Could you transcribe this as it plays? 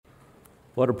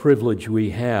What a privilege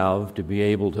we have to be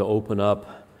able to open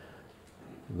up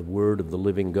the Word of the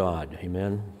living God,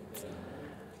 amen?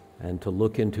 And to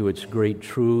look into its great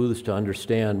truths, to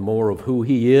understand more of who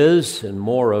He is and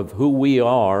more of who we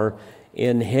are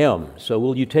in Him. So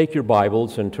will you take your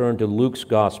Bibles and turn to Luke's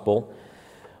Gospel?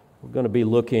 We're going to be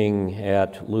looking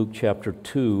at Luke chapter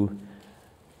 2,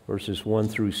 verses 1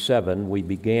 through 7. We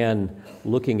began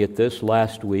looking at this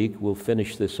last week. We'll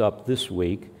finish this up this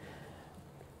week.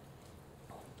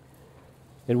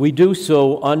 And we do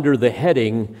so under the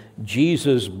heading,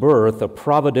 Jesus' Birth, a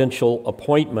Providential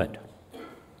Appointment.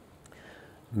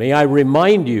 May I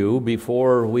remind you,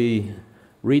 before we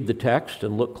read the text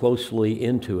and look closely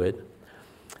into it,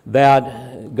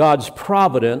 that God's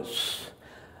providence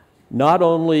not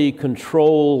only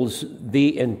controls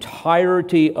the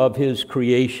entirety of His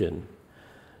creation,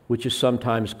 which is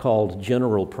sometimes called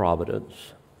general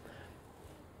providence,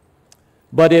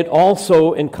 but it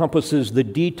also encompasses the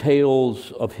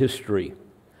details of history,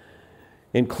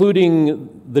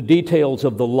 including the details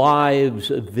of the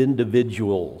lives of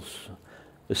individuals,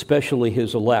 especially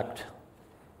His elect,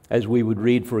 as we would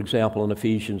read, for example, in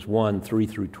Ephesians 1, 3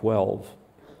 through 12.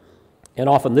 And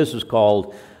often this is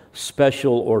called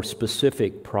special or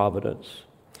specific providence.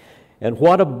 And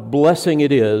what a blessing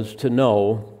it is to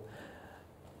know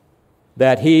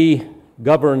that He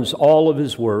governs all of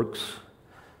His works,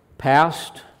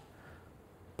 past,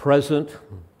 present,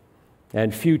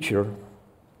 and future,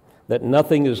 that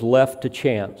nothing is left to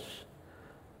chance.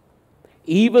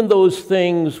 Even those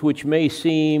things which may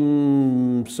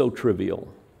seem so trivial.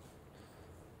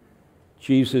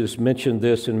 Jesus mentioned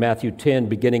this in Matthew 10,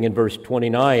 beginning in verse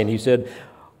 29. He said,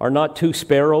 "Are not 2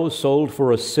 sparrows sold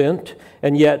for a cent,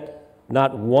 and yet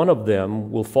not one of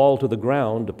them will fall to the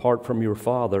ground apart from your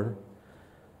Father?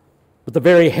 But the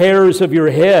very hairs of your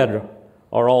head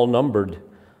are all numbered.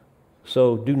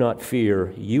 So do not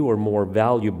fear, you are more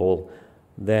valuable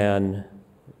than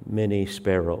many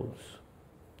sparrows."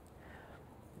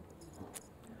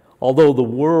 Although the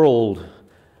world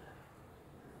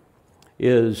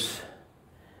is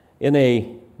in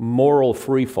a moral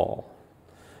freefall,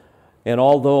 and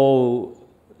although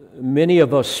many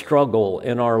of us struggle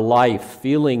in our life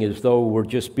feeling as though we're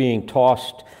just being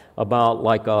tossed about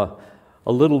like a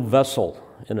little vessel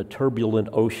in a turbulent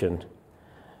ocean,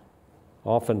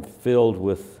 often filled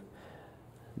with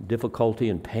difficulty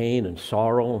and pain and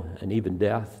sorrow and even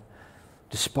death,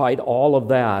 despite all of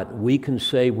that, we can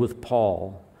say with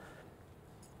Paul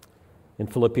in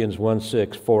Philippians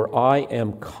 1:6, "For I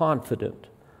am confident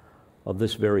of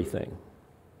this very thing,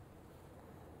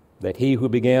 that He who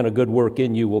began a good work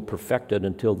in you will perfect it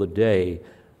until the day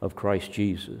of Christ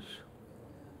Jesus."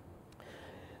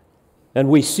 And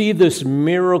we see this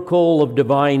miracle of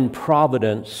divine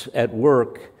providence at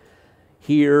work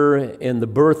here in the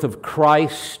birth of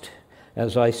Christ.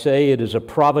 As I say, it is a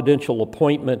providential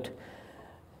appointment,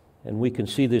 and we can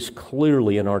see this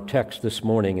clearly in our text this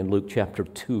morning in Luke chapter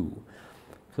 2.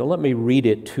 So let me read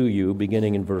it to you,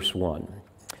 beginning in verse 1.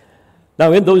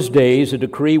 "Now in those days a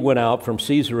decree went out from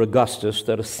Caesar Augustus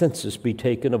that a census be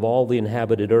taken of all the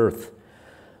inhabited earth.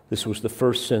 This was the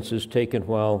first census taken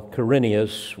while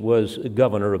Quirinius was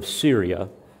governor of Syria.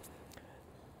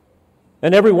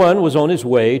 And everyone was on his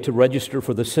way to register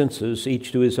for the census,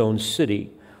 each to his own city.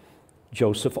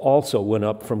 Joseph also went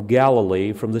up from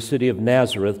Galilee, from the city of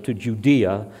Nazareth to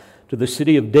Judea, to the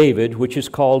city of David, which is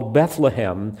called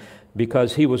Bethlehem,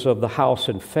 because he was of the house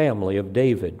and family of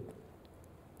David,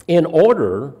 in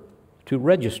order to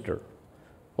register,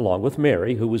 along with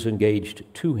Mary, who was engaged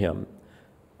to him,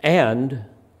 and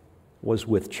was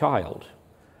with child.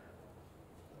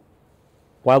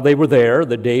 While they were there,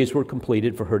 the days were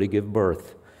completed for her to give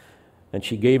birth. And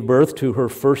she gave birth to her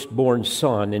firstborn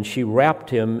son, and she wrapped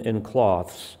him in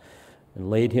cloths and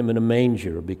laid him in a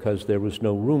manger, because there was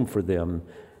no room for them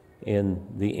in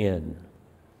the inn."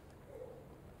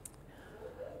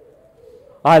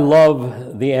 I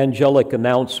love the angelic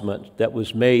announcement that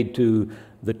was made to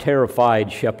the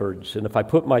terrified shepherds. And if I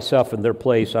put myself in their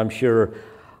place, I'm sure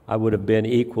I would have been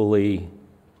equally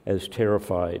as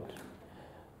terrified.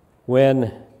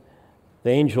 When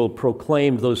the angel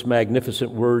proclaimed those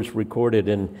magnificent words recorded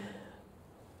in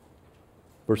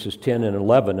verses 10 and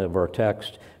 11 of our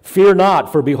text, "Fear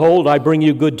not, for behold, I bring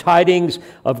you good tidings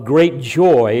of great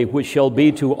joy, which shall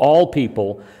be to all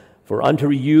people. For unto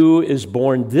you is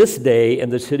born this day in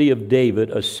the city of David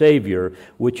a Savior,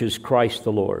 which is Christ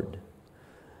the Lord."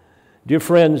 Dear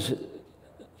friends,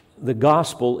 the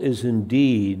gospel is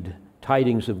indeed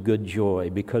tidings of good joy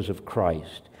because of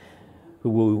Christ, who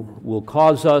will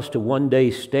cause us to one day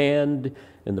stand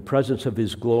in the presence of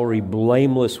His glory,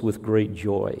 blameless with great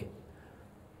joy.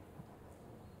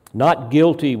 not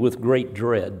guilty with great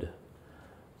dread,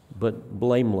 but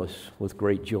blameless with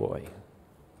great joy.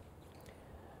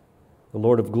 The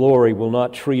Lord of glory will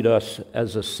not treat us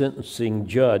as a sentencing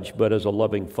judge, but as a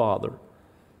loving Father.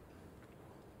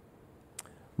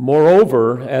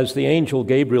 Moreover, as the angel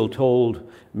Gabriel told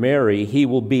Mary, he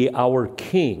will be our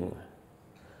king.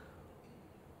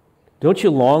 Don't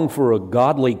you long for a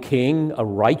godly king, a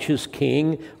righteous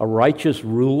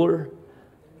ruler?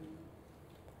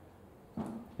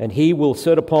 And he will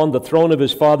sit upon the throne of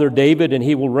his father David, and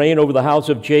he will reign over the house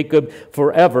of Jacob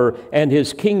forever, and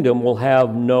his kingdom will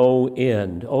have no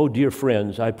end. Oh, dear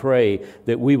friends, I pray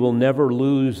that we will never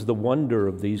lose the wonder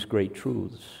of these great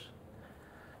truths.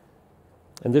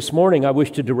 And this morning, I wish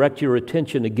to direct your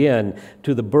attention again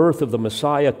to the birth of the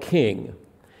Messiah King,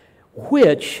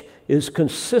 which is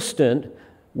consistent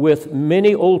with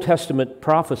many Old Testament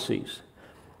prophecies.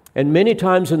 And many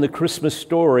times in the Christmas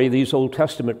story, these Old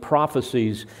Testament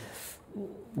prophecies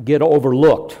get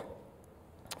overlooked.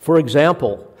 For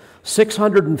example,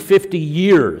 650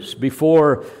 years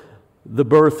before the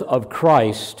birth of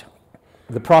Christ,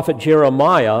 the prophet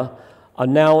Jeremiah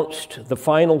announced the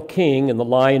final king in the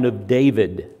line of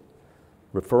David,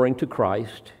 referring to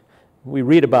Christ. We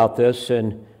read about this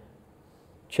in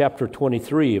chapter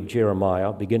 23 of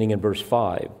Jeremiah, beginning in verse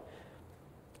 5.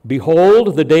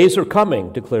 Behold, the days are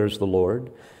coming, declares the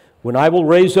Lord, when I will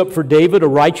raise up for David a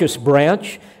righteous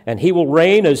branch, and he will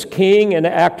reign as king and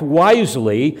act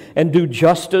wisely and do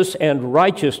justice and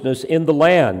righteousness in the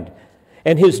land.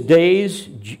 And in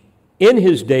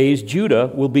his days,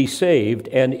 Judah will be saved,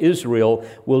 and Israel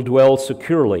will dwell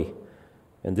securely.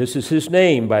 And this is his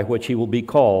name by which he will be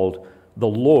called, the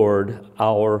Lord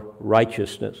our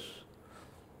righteousness.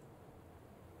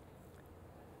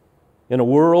 In a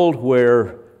world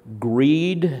where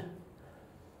greed,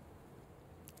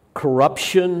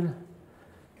 corruption,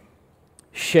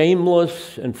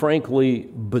 shameless and frankly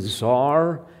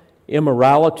bizarre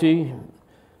immorality,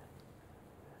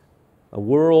 a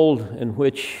world in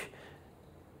which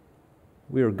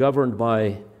we are governed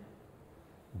by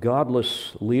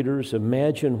godless leaders,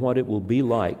 imagine what it will be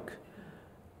like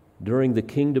during the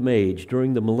kingdom age,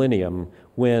 during the millennium,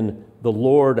 when the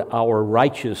Lord our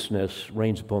righteousness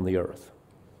reigns upon the earth.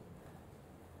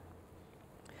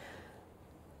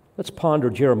 Let's ponder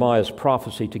Jeremiah's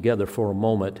prophecy together for a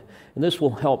moment, and this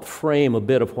will help frame a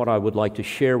bit of what I would like to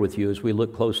share with you as we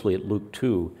look closely at Luke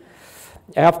 2.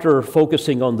 After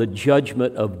focusing on the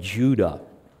judgment of Judah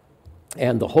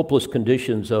and the hopeless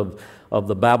conditions of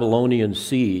the Babylonian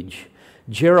siege,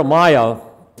 Jeremiah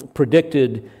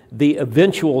predicted the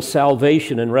eventual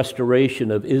salvation and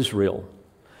restoration of Israel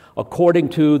according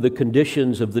to the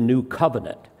conditions of the new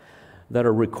covenant that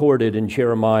are recorded in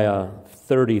Jeremiah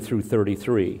 30 through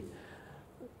 33,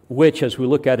 which, as we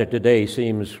look at it today,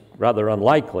 seems rather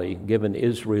unlikely given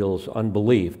Israel's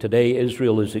unbelief. Today,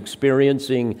 Israel is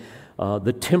experiencing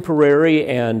the temporary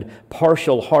and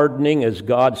partial hardening as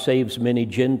God saves many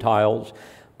Gentiles.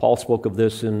 Paul spoke of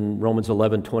this in Romans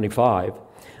 11:25.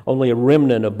 Only a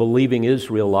remnant of believing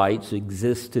Israelites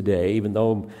exists today, even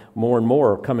though more and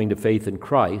more are coming to faith in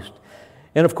Christ.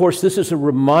 And of course, this is a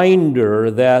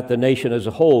reminder that the nation as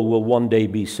a whole will one day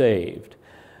be saved,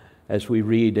 as we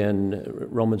read in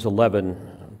Romans 11,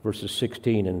 verses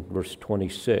 16 and verse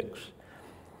 26.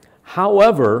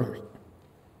 However,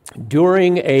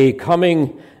 during a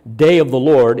coming day of the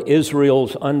Lord,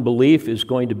 Israel's unbelief is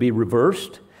going to be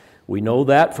reversed. We know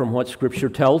that from what Scripture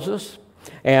tells us.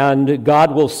 And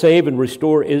God will save and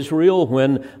restore Israel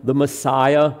when the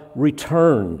Messiah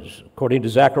returns. According to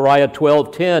Zechariah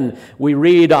 12:10, we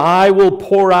read, I will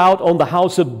pour out on the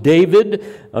house of David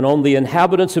and on the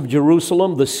inhabitants of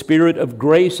Jerusalem the spirit of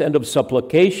grace and of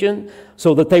supplication,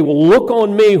 so that they will look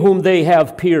on me whom they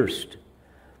have pierced.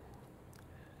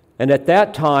 And at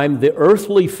that time, the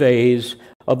earthly phase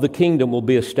of the kingdom will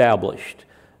be established.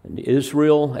 And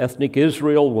Israel, ethnic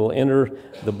Israel, will enter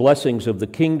the blessings of the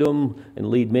kingdom and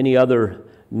lead many other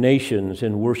nations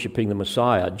in worshiping the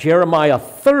Messiah. Jeremiah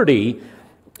 30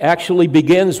 actually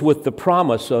begins with the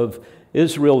promise of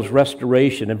Israel's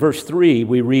restoration. In verse 3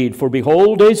 we read, For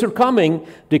behold, days are coming,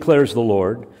 declares the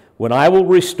Lord, when I will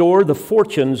restore the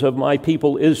fortunes of my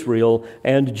people Israel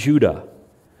and Judah.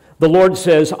 The Lord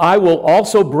says, I will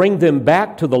also bring them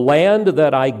back to the land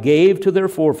that I gave to their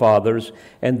forefathers,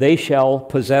 and they shall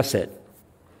possess it.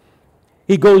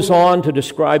 He goes on to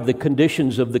describe the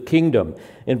conditions of the kingdom.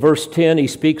 In verse 10, he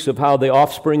speaks of how the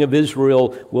offspring of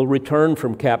Israel will return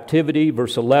from captivity.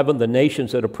 Verse 11, the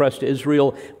nations that oppressed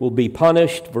Israel will be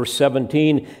punished. Verse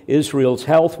 17, Israel's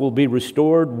health will be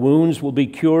restored, wounds will be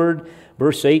cured.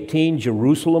 Verse 18,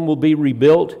 Jerusalem will be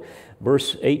rebuilt.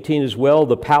 Verse 18 as well,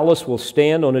 the palace will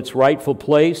stand on its rightful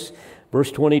place.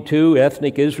 Verse 22,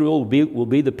 ethnic Israel will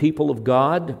be the people of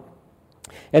God.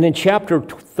 And in chapter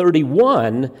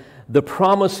 31, the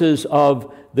promises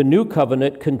of the new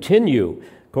covenant continue.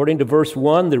 According to verse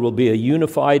 1, there will be a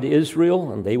unified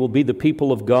Israel, and they will be the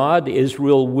people of God.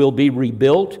 Israel will be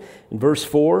rebuilt. In verse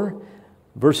 4,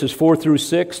 verses 4 through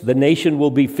 6, the nation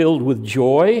will be filled with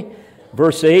joy.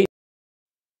 Verse 8,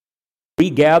 be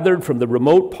gathered from the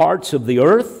remote parts of the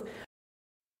earth.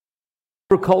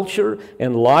 Agriculture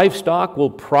and livestock will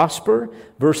prosper.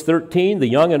 Verse 13, the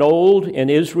young and old in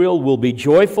Israel will be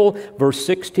joyful. Verse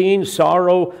 16,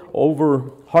 sorrow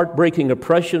over heartbreaking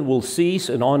oppression will cease,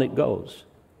 and on it goes.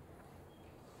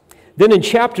 Then in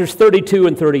chapters 32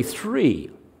 and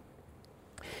 33,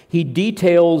 he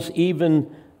details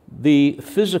even the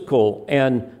physical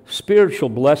and spiritual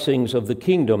blessings of the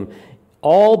kingdom,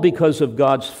 all because of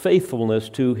God's faithfulness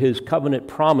to his covenant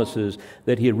promises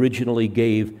that he originally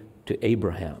gave to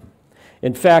Abraham.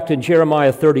 In fact, in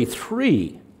Jeremiah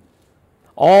 33,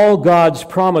 all God's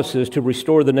promises to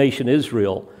restore the nation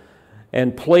Israel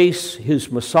and place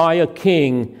his Messiah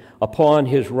king upon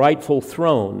his rightful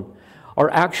throne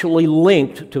are actually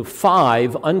linked to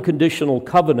 5 unconditional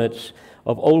covenants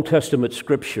of Old Testament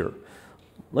Scripture.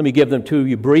 Let me give them to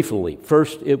you briefly.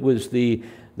 First, it was the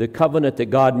covenant that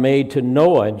God made to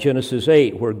Noah in Genesis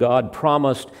 8, where God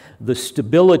promised the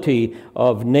stability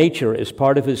of nature as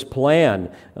part of his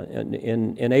plan,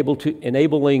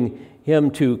 enabling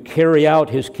him to carry out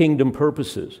his kingdom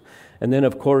purposes. And then,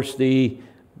 of course, the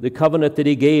covenant that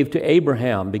he gave to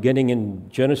Abraham, beginning in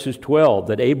Genesis 12,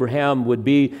 that Abraham would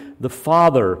be the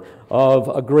father of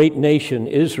a great nation,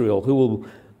 Israel, who will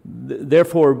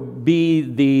therefore be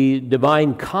the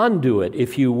divine conduit,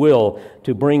 if you will,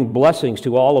 to bring blessings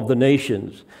to all of the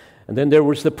nations. And then there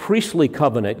was the priestly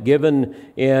covenant given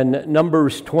in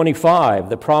Numbers 25,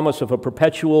 the promise of a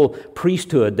perpetual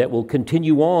priesthood that will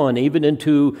continue on even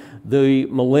into the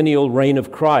millennial reign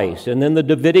of Christ. And then the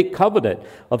Davidic covenant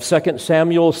of 2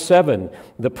 Samuel 7,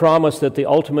 the promise that the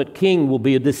ultimate king will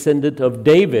be a descendant of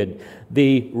David,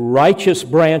 the righteous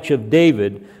branch of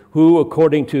David, who,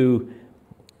 according to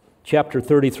chapter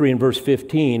 33 and verse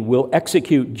 15, will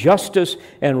execute justice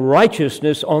and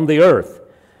righteousness on the earth.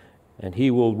 And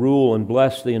he will rule and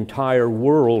bless the entire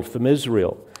world from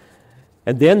Israel.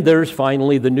 And then there's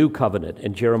finally the new covenant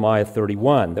in Jeremiah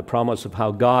 31, the promise of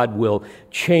how God will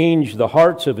change the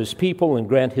hearts of his people and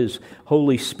grant his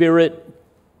Holy Spirit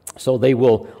so they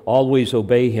will always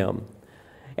obey him.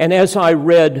 And as I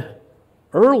read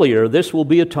earlier, this will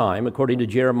be a time, according to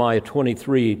Jeremiah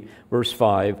 23, verse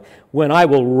 5, when I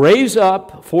will raise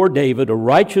up for David a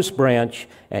righteous branch,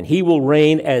 and he will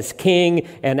reign as king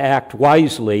and act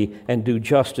wisely and do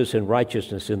justice and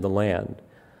righteousness in the land.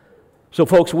 So,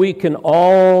 folks, we can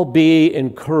all be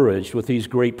encouraged with these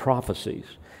great prophecies.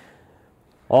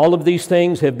 All of these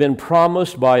things have been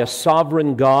promised by a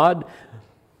sovereign God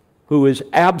who is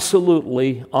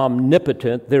absolutely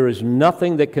omnipotent. There is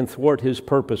nothing that can thwart his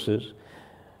purposes.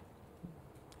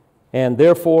 And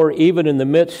therefore, even in the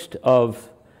midst of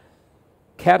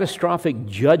catastrophic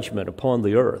judgment upon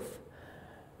the earth,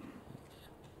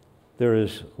 there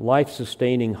is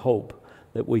life-sustaining hope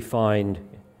that we find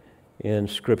in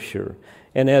Scripture.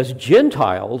 And as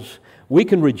Gentiles, we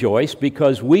can rejoice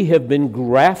because we have been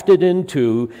grafted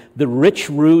into the rich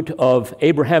root of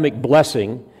Abrahamic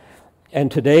blessing,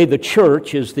 and today the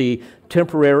church is the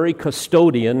temporary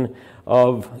custodian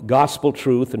of gospel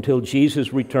truth until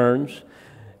Jesus returns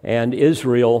and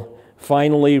Israel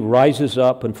finally rises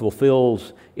up and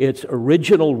fulfills its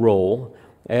original role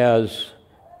as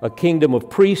a kingdom of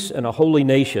priests and a holy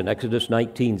nation, Exodus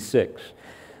 19:6.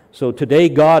 So today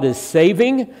God is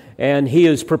saving, and he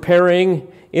is preparing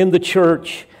in the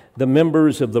church the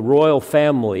members of the royal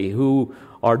family who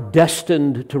are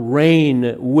destined to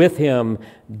reign with him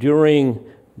during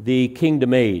the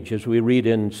kingdom age, as we read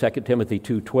in 2 Timothy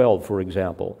 2:12, for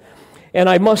example. And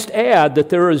I must add that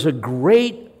there is a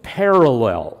great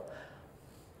parallel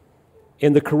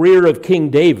in the career of King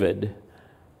David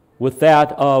with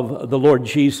that of the Lord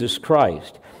Jesus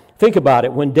Christ. Think about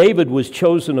it. When David was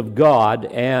chosen of God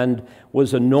and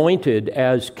was anointed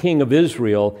as king of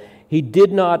Israel, he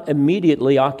did not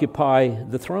immediately occupy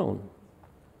the throne.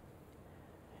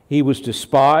 He was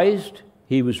despised.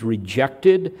 He was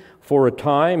rejected for a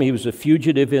time. He was a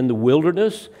fugitive in the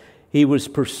wilderness. He was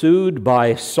pursued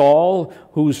by Saul,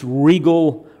 whose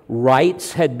regal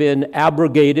rights had been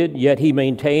abrogated, yet he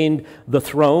maintained the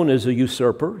throne as a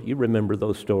usurper. You remember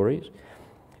those stories.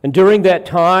 And during that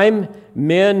time,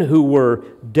 men who were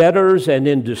debtors and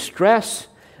in distress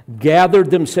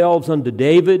gathered themselves unto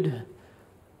David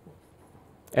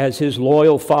as his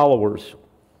loyal followers.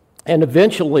 And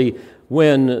eventually,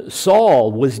 when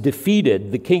Saul was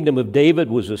defeated, the kingdom of David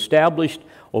was established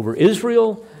over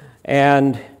Israel,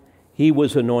 and he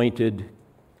was anointed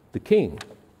the king.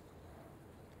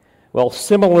 Well,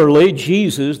 similarly,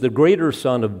 Jesus, the greater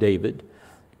son of David,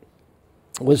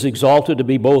 was exalted to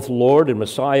be both Lord and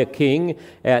Messiah King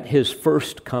at his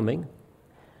first coming,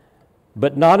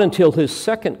 but not until his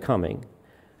second coming,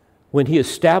 when he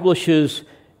establishes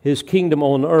his kingdom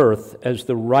on earth as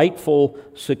the rightful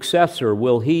successor,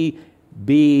 will he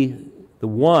be the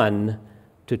one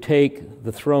to take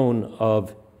the throne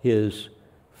of his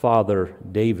father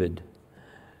David.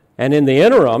 And in the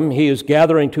interim, he is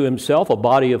gathering to himself a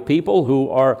body of people who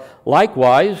are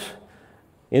likewise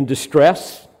in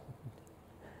distress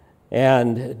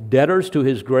and debtors to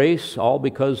his grace, all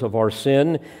because of our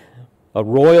sin. A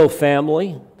royal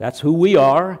family, that's who we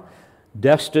are,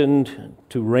 destined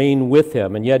to reign with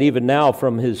him. And yet even now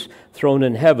from his throne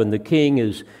in heaven, the king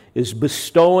is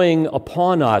bestowing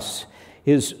upon us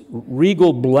his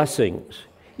regal blessings,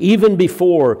 even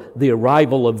before the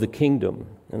arrival of the kingdom.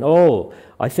 And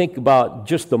I think about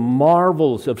just the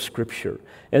marvels of Scripture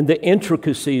and the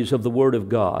intricacies of the Word of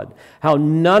God, how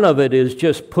none of it is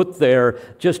just put there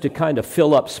just to kind of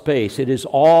fill up space. It is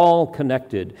all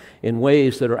connected in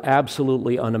ways that are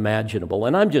absolutely unimaginable.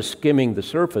 And I'm just skimming the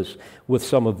surface with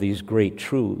some of these great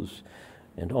truths.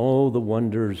 And the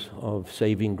wonders of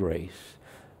saving grace,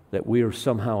 that we are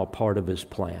somehow a part of His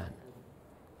plan.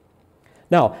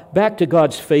 Now, back to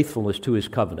God's faithfulness to His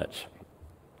covenants.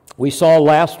 We saw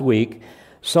last week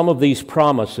some of these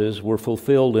promises were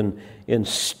fulfilled in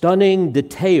stunning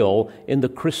detail in the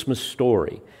Christmas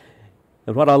story.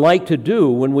 And what I like to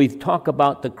do when we talk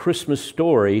about the Christmas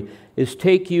story is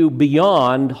take you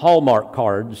beyond Hallmark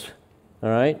cards, all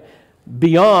right,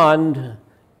 beyond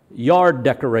yard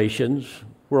decorations,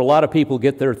 where a lot of people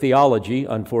get their theology,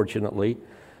 unfortunately,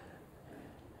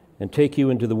 and take you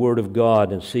into the Word of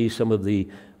God and see some of the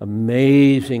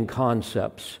amazing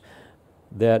concepts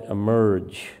that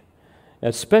emerge,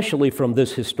 especially from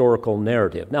this historical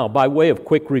narrative. Now, by way of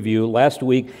quick review, last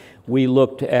week we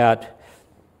looked at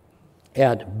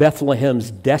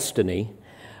Bethlehem's destiny.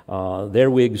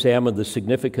 There we examined the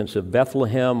significance of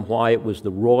Bethlehem, why it was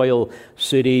the royal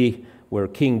city where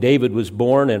King David was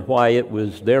born, and why it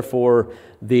was therefore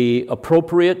the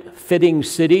appropriate, fitting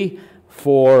city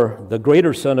for the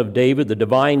greater son of David, the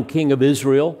divine King of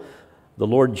Israel, the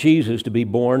Lord Jesus, to be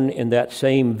born in that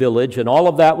same village. And all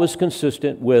of that was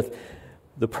consistent with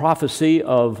the prophecy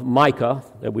of Micah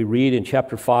that we read in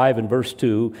chapter 5 and verse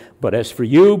 2. But as for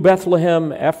you,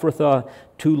 Bethlehem Ephrathah,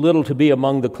 too little to be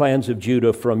among the clans of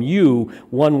Judah, from you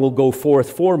one will go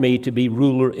forth for me to be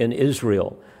ruler in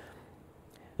Israel.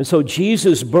 And so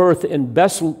Jesus' birth in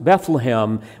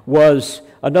Bethlehem was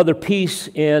another piece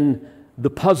in the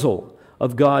puzzle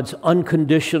of God's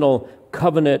unconditional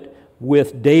covenant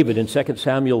with David in 2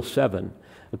 Samuel 7.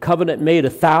 A covenant made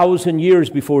 1,000 years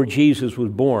before Jesus was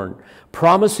born,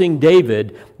 promising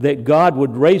David that God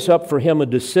would raise up for him a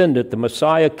descendant, the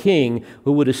Messiah King,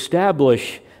 who would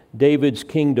establish David's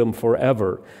kingdom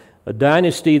forever. A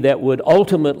dynasty that would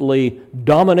ultimately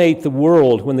dominate the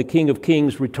world when the King of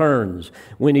Kings returns,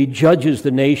 when he judges the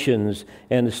nations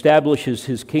and establishes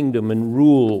his kingdom and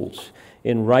rules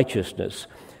in righteousness.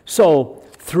 So,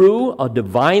 through a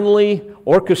divinely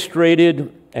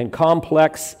orchestrated and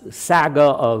complex saga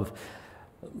of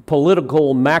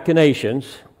political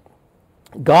machinations,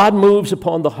 God moves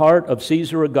upon the heart of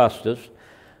Caesar Augustus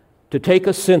to take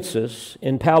a census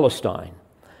in Palestine.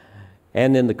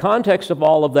 And in the context of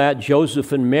all of that,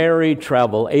 Joseph and Mary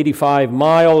travel 85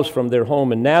 miles from their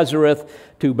home in Nazareth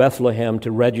to Bethlehem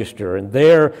to register. And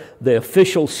there, the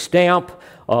official stamp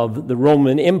of the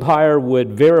Roman Empire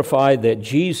would verify that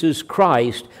Jesus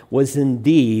Christ was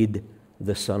indeed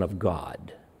the Son of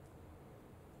God.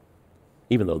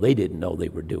 Even though they didn't know they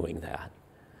were doing that.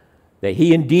 That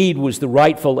he indeed was the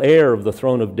rightful heir of the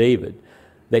throne of David.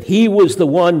 That he was the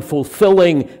one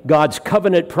fulfilling God's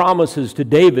covenant promises to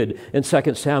David in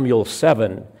 2 Samuel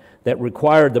 7 that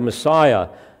required the Messiah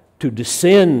to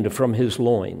descend from his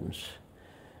loins.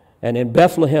 And in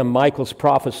Bethlehem, Michael's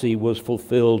prophecy was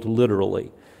fulfilled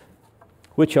literally,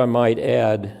 which I might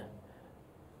add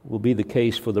will be the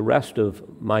case for the rest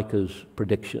of Micah's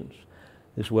predictions,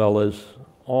 as well as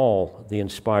all the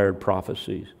inspired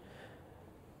prophecies.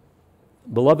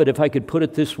 Beloved, if I could put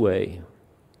it this way,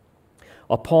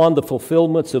 upon the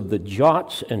fulfillments of the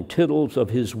jots and tittles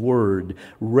of His Word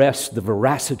rests the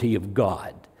veracity of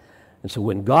God. And so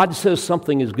when God says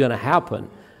something is going to happen,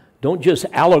 don't just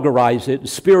allegorize it,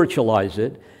 spiritualize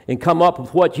it, and come up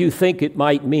with what you think it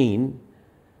might mean.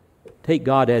 Take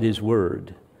God at His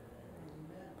word.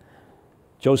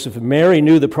 Joseph and Mary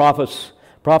knew the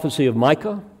prophecy of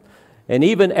Micah, and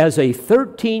even as a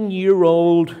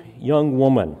 13-year-old young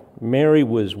woman, Mary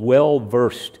was well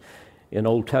versed in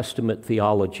Old Testament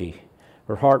theology.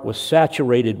 Her heart was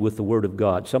saturated with the Word of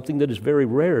God, something that is very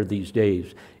rare these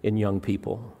days in young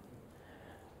people.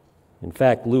 In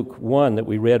fact, Luke 1 that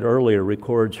we read earlier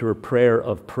records her prayer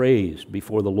of praise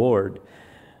before the Lord.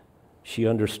 She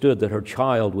understood that her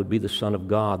child would be the Son of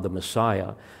God, the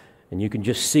Messiah. And you can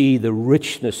just see the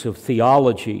richness of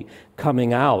theology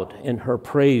coming out in her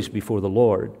praise before the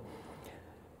Lord.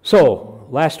 So,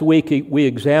 last week we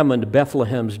examined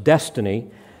Bethlehem's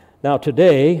destiny. Now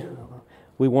today,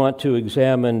 we want to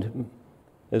examine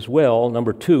as well,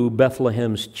 number 2,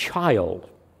 Bethlehem's child.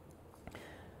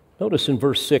 Notice in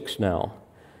verse 6 now.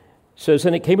 It says,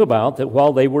 "And it came about that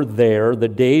while they were there, the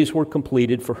days were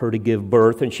completed for her to give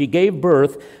birth, and she gave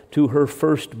birth to her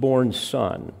firstborn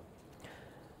son."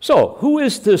 So, who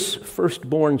is this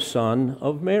firstborn son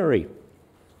of Mary?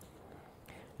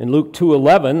 In Luke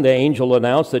 2:11, the angel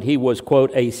announced that he was, quote,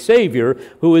 "a Savior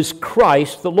who is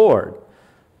Christ the Lord."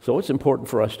 So it's important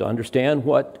for us to understand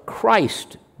what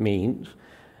Christ means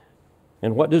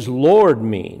and what does Lord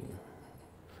mean.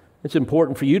 It's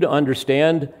important for you to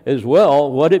understand as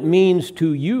well what it means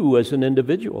to you as an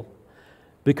individual,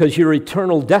 because your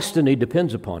eternal destiny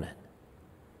depends upon it.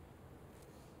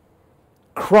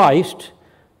 Christ,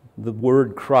 the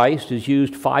word Christ, is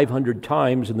used 500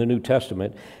 times in the New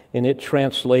Testament, and it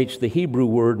translates the Hebrew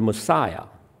word Messiah.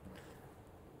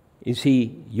 Is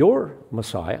He your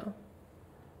Messiah?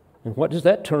 And what does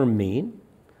that term mean?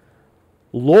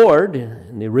 Lord,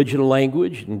 in the original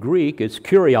language, in Greek, it's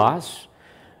kurios,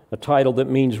 a title that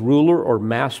means ruler or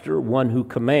master, one who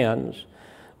commands,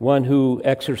 one who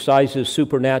exercises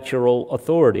supernatural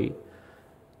authority.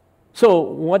 So,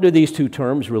 what do these two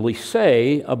terms really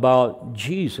say about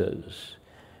Jesus?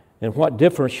 And what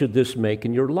difference should this make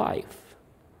in your life?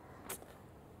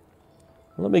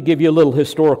 Let me give you a little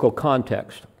historical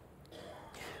context.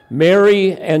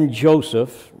 Mary and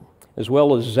Joseph, as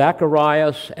well as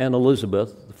Zacharias and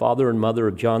Elizabeth, the father and mother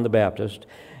of John the Baptist,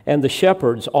 and the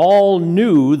shepherds, all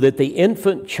knew that the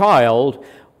infant child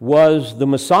was the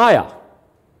Messiah.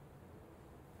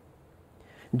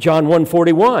 John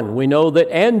 1:41, we know that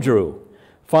Andrew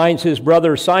finds his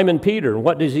brother Simon Peter.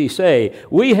 What does he say?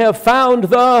 "We have found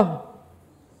the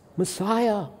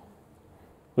Messiah,"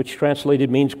 which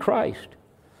translated means Christ.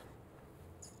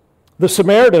 The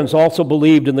Samaritans also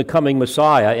believed in the coming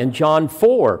Messiah. In John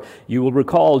 4, you will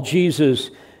recall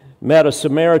Jesus met a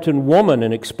Samaritan woman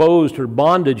and exposed her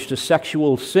bondage to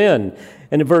sexual sin.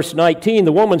 And in verse 19,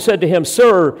 the woman said to him,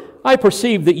 "Sir, I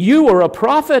perceive that you are a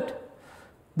prophet."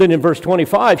 Then in verse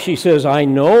 25, she says, "I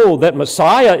know that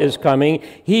Messiah is coming,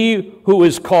 he who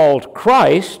is called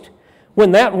Christ.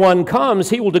 When that one comes,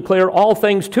 he will declare all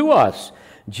things to us."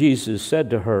 Jesus said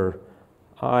to her,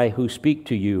 "I who speak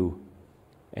to you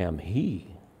am he."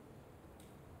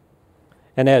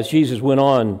 And as Jesus went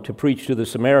on to preach to the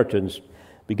Samaritans,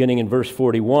 beginning in verse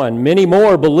 41, many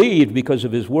more believed because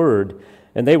of his word.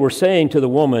 And they were saying to the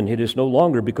woman, "It is no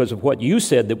longer because of what you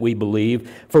said that we believe,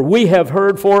 for we have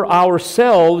heard for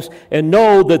ourselves and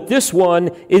know that this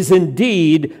one is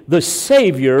indeed the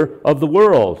Savior of the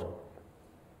world."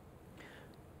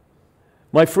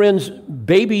 My friends,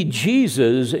 baby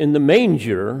Jesus in the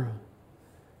manger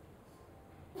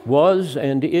was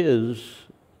and is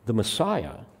the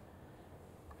Messiah.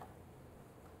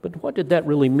 But what did that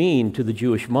really mean to the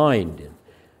Jewish mind?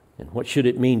 And what should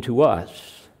it mean to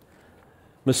us?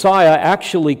 Messiah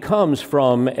actually comes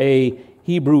from a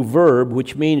Hebrew verb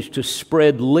which means to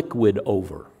spread liquid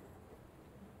over.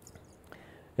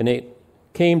 And it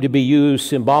came to be used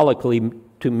symbolically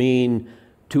to mean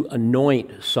to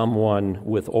anoint someone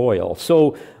with oil.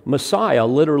 So Messiah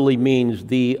literally means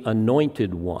the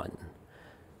anointed one,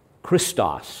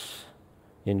 Christos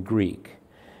in Greek.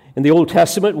 In the Old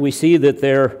Testament, we see that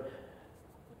there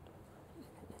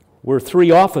were 3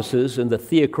 offices in the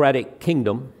theocratic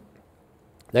kingdom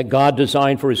that God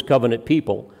designed for his covenant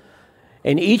people.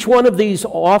 And each one of these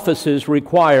offices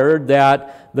required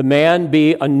that the man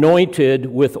be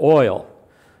anointed with oil,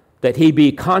 that he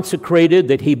be consecrated,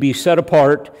 that he be set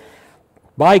apart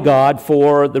by God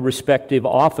for the respective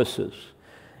offices.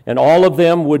 And all of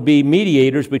them would be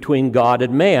mediators between God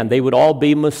and man. They would all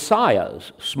be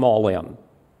messiahs, small m.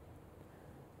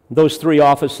 Those 3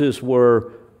 offices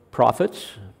were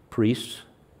prophets, priests,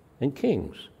 and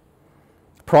kings.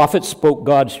 Prophets spoke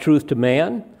God's truth to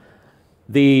man.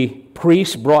 The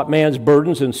priests brought man's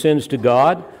burdens and sins to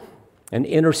God and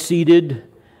interceded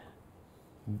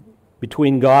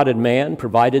between God and man,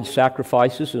 provided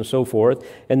sacrifices and so forth,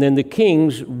 and then the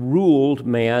kings ruled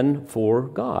man for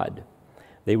God.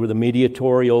 They were the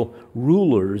mediatorial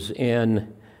rulers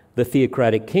in the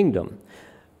theocratic kingdom.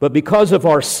 But because of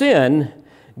our sin,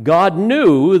 God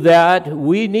knew that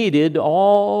we needed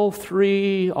all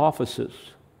three offices.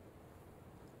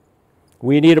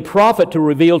 We need a prophet to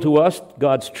reveal to us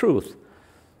God's truth.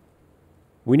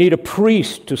 We need a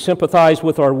priest to sympathize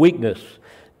with our weakness,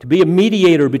 to be a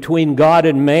mediator between God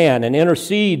and man and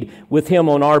intercede with him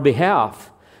on our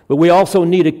behalf. But we also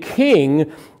need a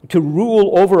king to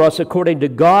rule over us according to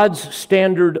God's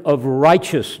standard of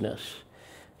righteousness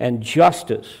and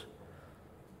justice.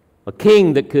 A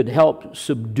king that could help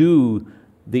subdue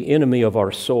the enemy of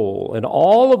our soul. And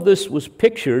all of this was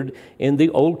pictured in the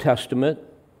Old Testament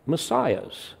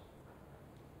messiahs.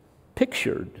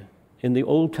 Pictured in the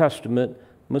Old Testament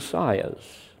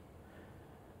messiahs.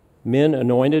 Men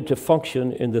anointed to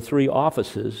function in the three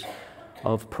offices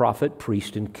of prophet,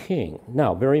 priest, and king.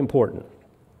 Now, very important.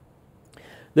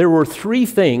 There were three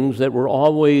things that were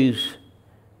always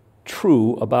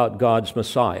true about God's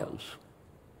messiahs.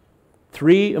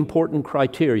 Three important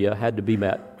criteria had to be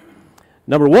met.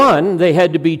 Number one, they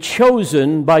had to be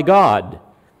chosen by God.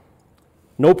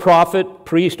 No prophet,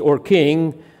 priest, or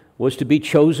king was to be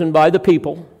chosen by the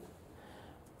people.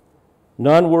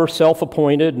 None were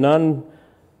self-appointed. None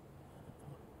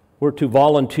were to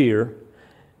volunteer.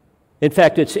 In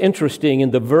fact, it's interesting,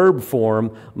 in the verb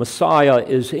form, Messiah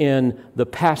is in the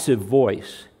passive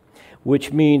voice,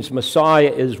 which means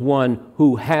Messiah is one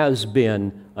who has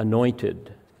been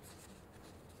anointed.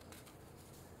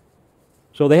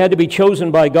 So they had to be chosen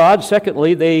by God.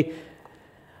 Secondly, they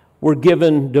were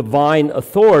given divine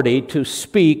authority to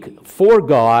speak for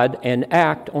God and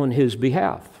act on His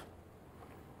behalf.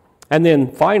 And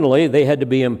then finally, they had to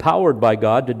be empowered by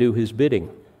God to do His bidding.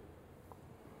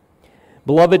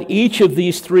 Beloved, each of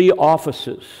these three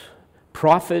offices,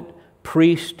 prophet,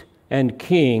 priest, and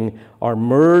king, are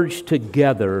merged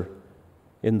together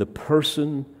in the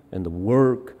person and the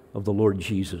work of the Lord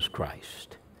Jesus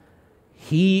Christ.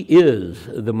 He is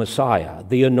the Messiah,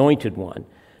 the Anointed One.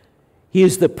 He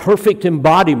is the perfect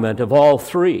embodiment of all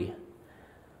three.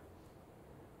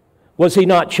 Was He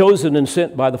not chosen and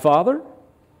sent by the Father?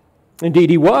 Indeed,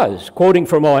 He was. Quoting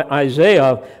from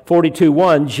Isaiah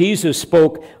 42:1, Jesus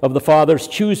spoke of the Father's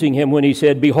choosing Him when He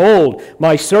said, "Behold,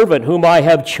 my servant whom I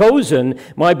have chosen,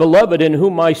 my beloved, in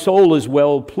whom my soul is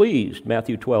well pleased."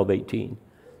 Matthew 12:18.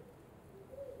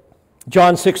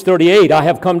 John 6:38, "I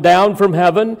have come down from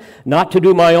heaven, not to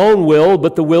do my own will,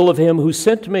 but the will of Him who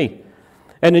sent me."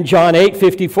 And in John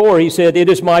 8:54, He said, "It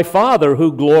is my Father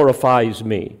who glorifies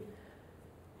me."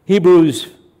 Hebrews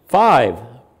 5,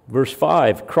 verse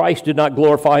 5, "Christ did not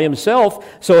glorify Himself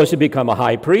so as to become a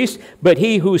high priest, but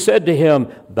He who said to Him,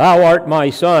 'Thou art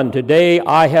my Son, today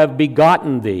I have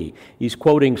begotten Thee.'" He's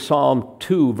quoting Psalm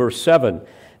 2, verse 7.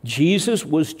 Jesus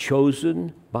was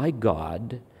chosen by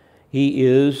God. He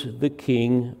is the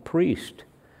king priest.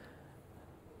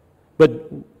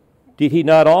 But did He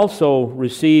not also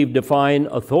receive divine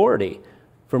authority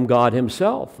from God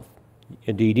Himself?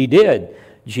 Indeed, He did.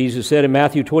 Jesus said in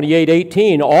Matthew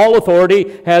 28:18, "All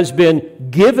authority has been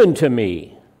given to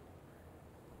me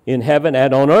in heaven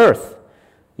and on earth."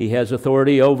 He has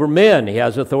authority over men. He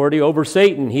has authority over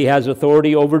Satan. He has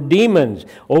authority over demons,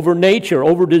 over nature,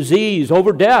 over disease,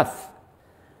 over death.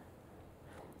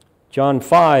 John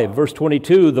 5, verse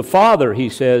 22, "The Father," He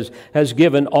says, "has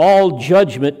given all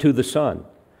judgment to the Son."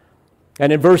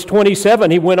 And in verse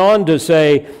 27, He went on to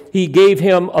say, He gave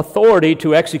Him authority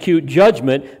to execute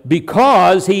judgment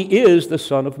because He is the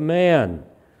Son of Man.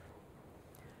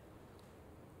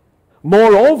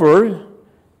 Moreover,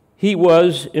 He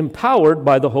was empowered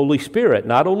by the Holy Spirit,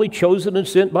 not only chosen and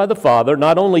sent by the Father,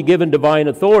 not only given divine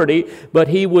authority, but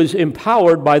He was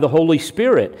empowered by the Holy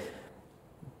Spirit.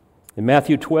 In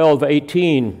Matthew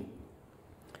 12:18,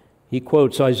 He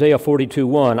quotes Isaiah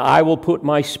 42:1, "I will put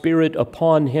my Spirit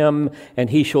upon Him, and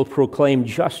He shall proclaim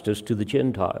justice to the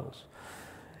Gentiles."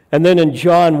 And then in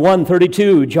John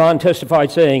 1:32, John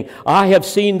testified saying, "I have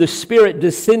seen the Spirit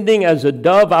descending as a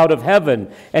dove out of heaven,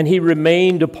 and He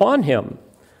remained upon Him."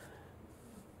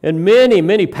 And many,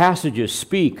 many passages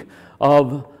speak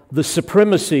of the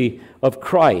supremacy of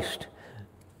Christ,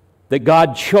 that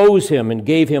God chose Him and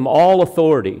gave Him all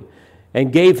authority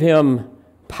and gave Him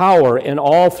power in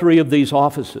all three of these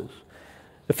offices.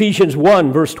 Ephesians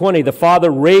 1, verse 20, the Father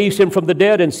raised him from the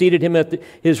dead and seated him at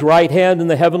his right hand in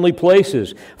the heavenly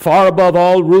places, far above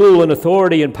all rule and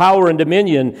authority and power and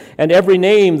dominion, and every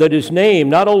name that is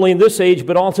named, not only in this age,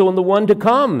 but also in the one to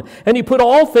come. And he put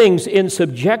all things in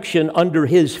subjection under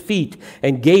his feet,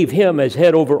 and gave him as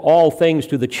head over all things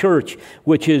to the church,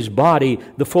 which is body,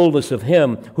 the fullness of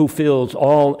him who fills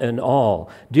all in all.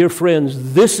 Dear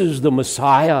friends, this is the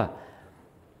Messiah.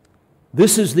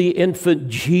 This is the infant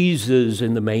Jesus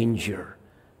in the manger.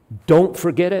 Don't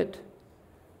forget it.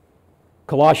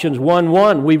 Colossians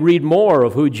 1:1, we read more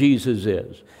of who Jesus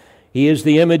is. He is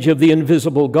the image of the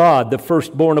invisible God, the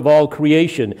firstborn of all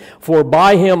creation. For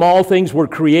by him all things were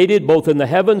created, both in the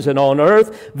heavens and on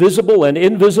earth, visible and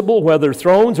invisible, whether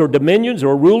thrones or dominions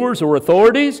or rulers or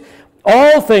authorities.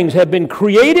 All things have been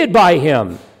created by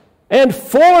him and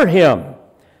for him.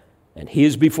 And he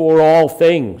is before all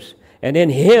things. And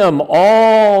in him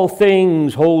all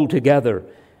things hold together.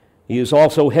 He is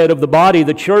also head of the body,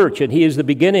 the church, and he is the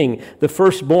beginning, the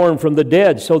firstborn from the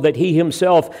dead, so that he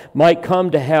himself might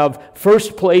come to have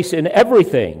first place in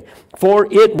everything.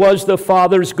 For it was the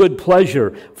Father's good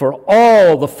pleasure for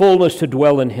all the fullness to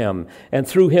dwell in him, and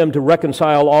through him to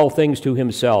reconcile all things to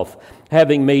himself,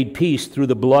 having made peace through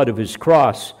the blood of his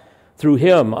cross. Through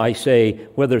him, I say,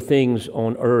 whether things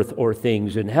on earth or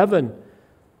things in heaven.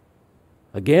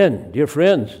 Again, dear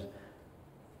friends,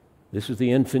 this is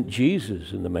the infant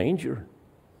Jesus in the manger.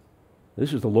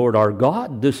 This is the Lord our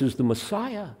God. This is the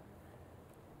Messiah.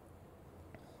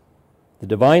 The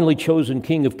divinely chosen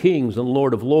King of kings and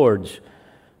Lord of lords,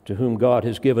 to whom God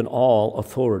has given all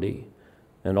authority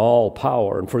and all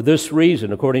power. And for this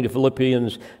reason, according to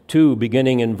Philippians 2,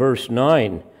 beginning in verse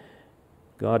 9,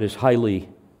 God has highly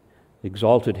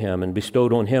exalted him and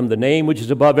bestowed on him the name which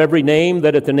is above every name,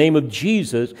 that at the name of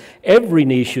Jesus every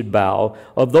knee should bow,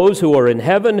 of those who are in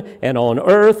heaven and on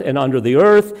earth and under the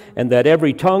earth, and that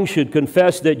every tongue should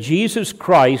confess that Jesus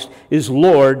Christ is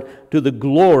Lord, to the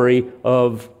glory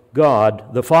of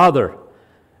God the Father.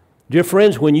 Dear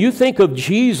friends, when you think of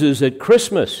Jesus at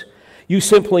Christmas, you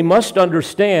simply must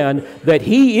understand that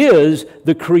he is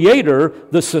the creator,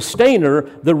 the sustainer,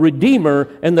 the redeemer,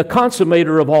 and the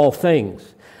consummator of all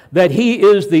things. That he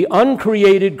is the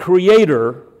uncreated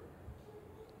creator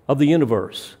of the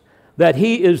universe. That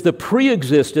he is the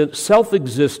pre-existent,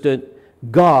 self-existent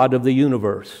God of the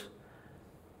universe.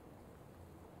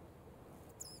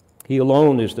 He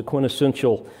alone is the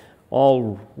quintessential,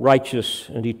 all-righteous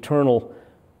and eternal,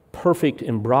 perfect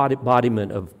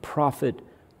embodiment of prophet,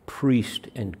 priest,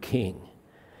 and king.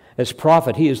 As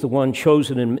prophet, he is the one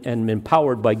chosen and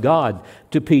empowered by God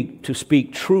to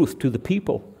speak truth to the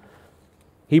people.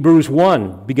 Hebrews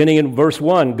 1, beginning in verse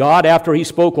 1, God, after he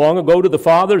spoke long ago to the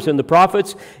fathers and the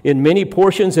prophets in many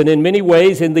portions and in many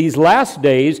ways in these last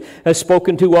days, has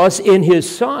spoken to us in his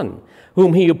Son,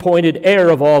 whom he appointed heir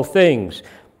of all things,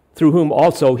 through whom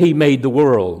also he made the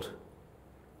world.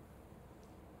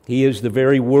 He is the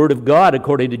very Word of God,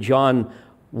 according to John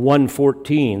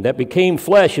 1:14, that became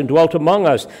flesh and dwelt among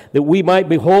us, that we might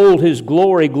behold his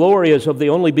glory, glory as of the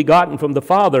only begotten from the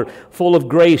Father, full of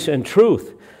grace and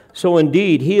truth. So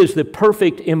indeed, he is the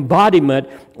perfect embodiment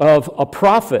of a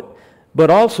prophet, but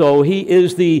also he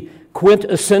is the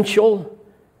quintessential,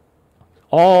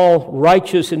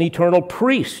 all-righteous and eternal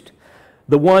priest,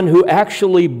 the one who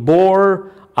actually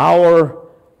bore our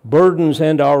burdens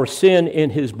and our sin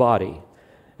in his body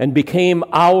and became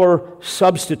our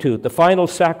substitute, the final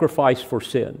sacrifice for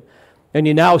sin. And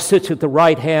he now sits at the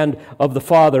right hand of the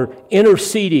Father,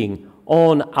 interceding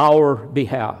on our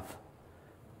behalf.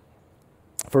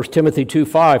 1 Timothy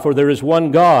 2:5, for there is one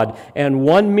God and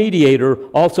one mediator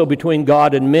also between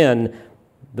God and men,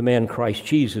 the man Christ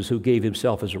Jesus, who gave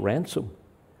himself as a ransom.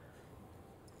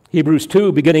 Hebrews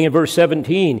 2, beginning in verse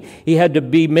 17, he had to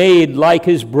be made like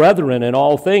his brethren in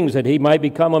all things, that he might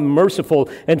become a merciful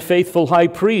and faithful high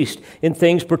priest in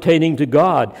things pertaining to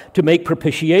God, to make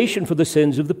propitiation for the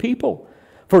sins of the people.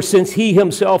 For since he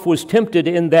himself was tempted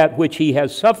in that which he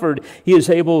has suffered, he is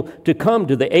able to come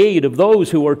to the aid of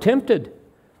those who are tempted.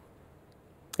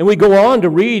 And we go on to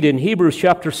read in Hebrews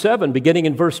chapter 7, beginning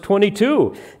in verse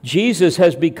 22, Jesus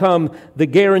has become the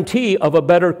guarantee of a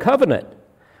better covenant,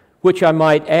 which I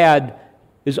might add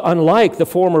is unlike the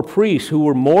former priests who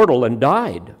were mortal and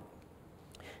died.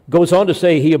 Goes on to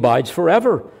say he abides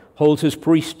forever, holds his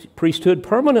priesthood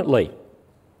permanently.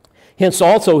 Hence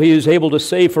also he is able to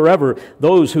save forever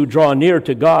those who draw near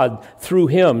to God through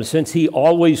him, since he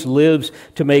always lives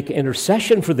to make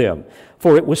intercession for them.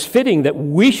 For it was fitting that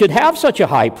we should have such a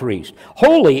high priest,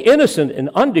 holy, innocent, and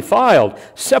undefiled,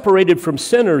 separated from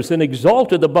sinners and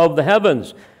exalted above the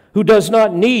heavens, who does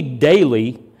not need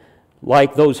daily,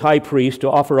 like those high priests, to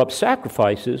offer up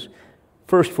sacrifices,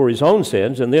 first for his own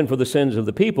sins and then for the sins of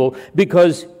the people,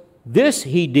 because this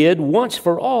he did once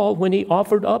for all when he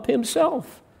offered up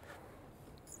himself.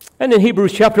 And in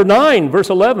Hebrews chapter 9, verse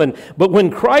 11, but when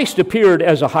Christ appeared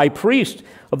as a high priest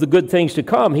of the good things to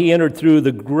come, he entered through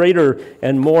the greater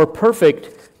and more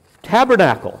perfect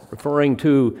tabernacle, referring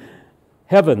to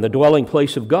heaven, the dwelling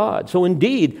place of God. So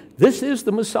indeed, this is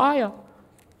the Messiah.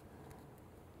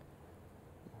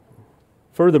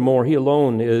 Furthermore, he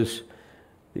alone is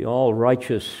the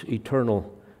all-righteous,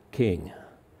 eternal King,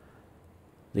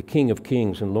 the King of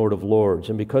kings and Lord of lords.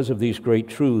 And because of these great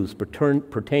truths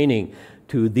pertaining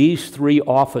to these three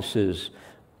offices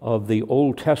of the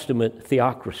Old Testament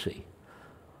theocracy,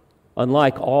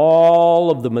 unlike all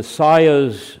of the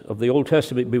messiahs of the Old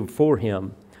Testament before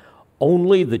him,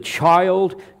 only the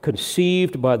child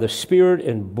conceived by the Spirit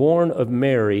and born of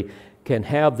Mary can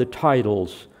have the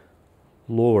titles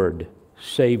Lord,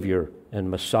 Savior,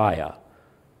 and Messiah.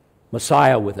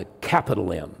 Messiah with a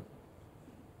capital M.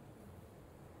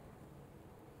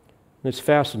 It's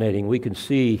fascinating. We can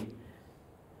see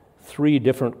three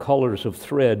different colors of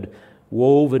thread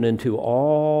woven into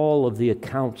all of the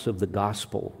accounts of the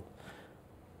gospel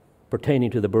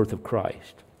pertaining to the birth of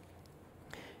Christ.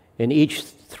 And each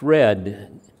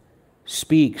thread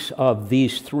speaks of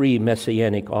these three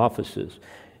messianic offices.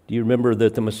 Do you remember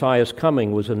that the Messiah's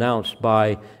coming was announced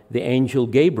by the angel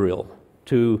Gabriel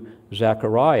to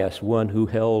Zacharias, one who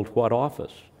held what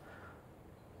office?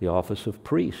 The office of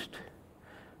priest,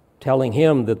 telling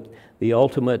him that the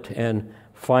ultimate and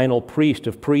final priest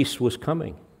of priests was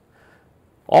coming.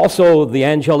 Also, the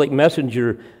angelic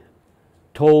messenger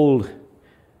told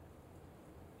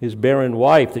his barren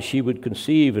wife that she would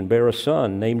conceive and bear a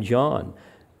son named John,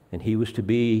 and he was to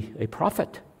be a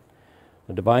prophet,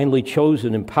 a divinely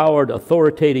chosen, empowered,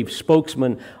 authoritative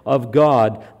spokesman of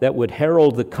God that would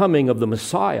herald the coming of the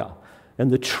Messiah and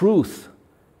the truth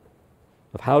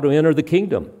of how to enter the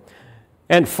kingdom.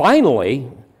 And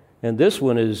finally, and this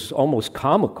one is almost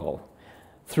comical,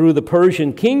 through the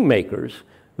Persian kingmakers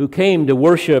who came to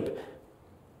worship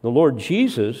the Lord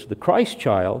Jesus, the Christ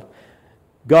child,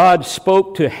 God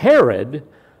spoke to Herod,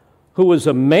 who was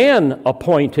a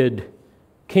man-appointed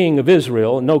king of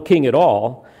Israel, no king at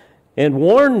all, and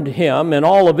warned him and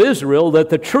all of Israel that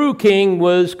the true king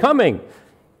was coming.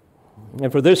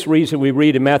 And for this reason, we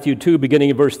read in Matthew 2, beginning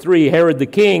in verse 3, Herod the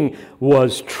king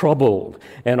was troubled,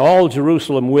 and all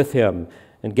Jerusalem with him.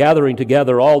 And gathering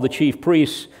together all the chief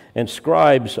priests and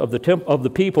scribes of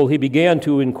the people, he began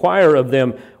to inquire of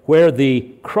them where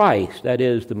the Christ, that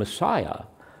is, the Messiah,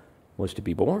 was to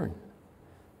be born.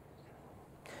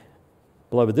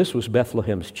 Beloved, this was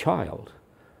Bethlehem's child.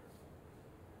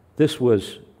 This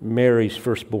was Mary's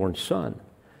firstborn son.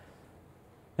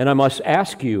 And I must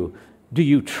ask you, do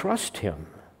you trust him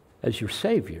as your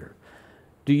Savior?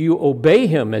 Do you obey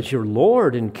him as your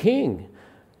Lord and King?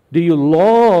 Do you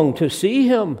long to see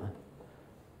him?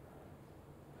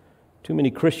 Too many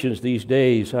Christians these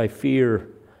days, I fear,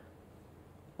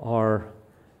 are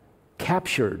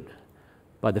captured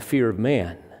by the fear of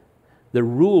man. They're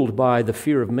ruled by the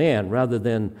fear of man rather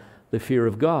than the fear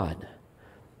of God.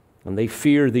 And they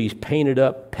fear these painted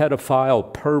up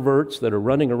pedophile perverts that are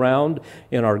running around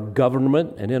in our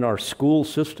government and in our school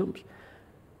systems.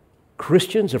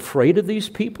 Christians afraid of these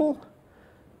people?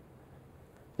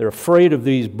 They're afraid of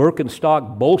these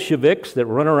Birkenstock Bolsheviks that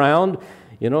run around,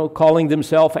 calling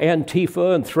themselves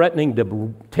Antifa and threatening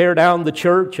to tear down the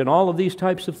church and all of these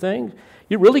types of things.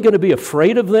 You're really going to be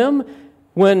afraid of them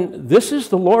when this is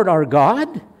the Lord our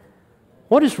God?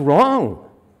 What is wrong?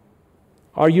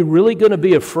 Are you really going to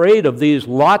be afraid of these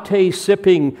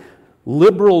latte-sipping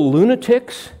liberal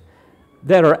lunatics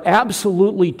that are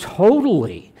absolutely,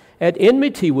 totally at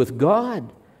enmity with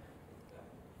God,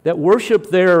 that worship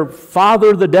their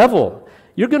father, the devil?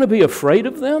 You're going to be afraid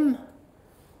of them?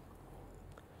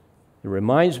 It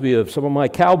reminds me of some of my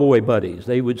cowboy buddies.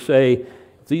 They would say,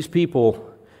 these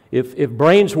people, if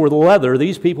brains were leather,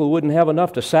 these people wouldn't have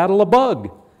enough to saddle a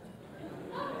bug.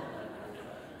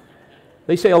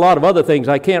 They say a lot of other things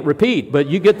I can't repeat, but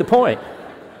you get the point.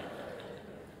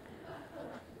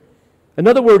 In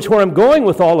other words, where I'm going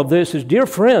with all of this is, dear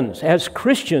friends, as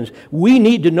Christians, we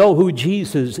need to know who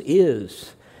Jesus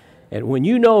is. And when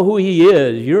you know who he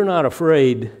is, you're not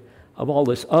afraid of all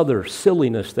this other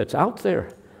silliness that's out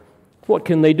there. What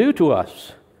can they do to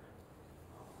us?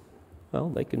 Well,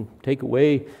 they can take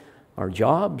away our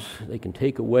jobs. They can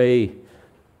take away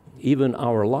even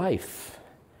our life.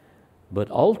 But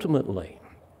ultimately,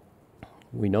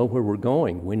 we know where we're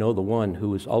going. We know the one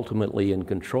who is ultimately in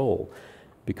control,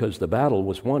 because the battle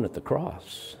was won at the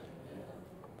cross.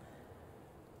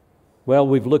 Well,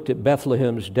 we've looked at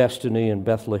Bethlehem's destiny and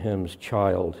Bethlehem's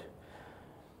child.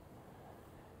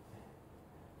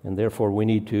 And therefore we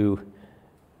need to,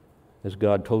 as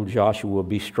God told Joshua,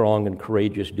 be strong and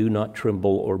courageous. Do not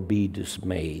tremble or be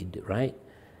dismayed, right?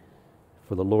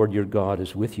 For the Lord your God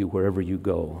is with you wherever you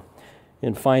go.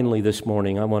 And finally this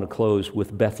morning I want to close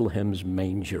with Bethlehem's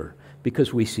manger,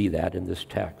 because we see that in this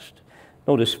text.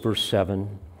 Notice verse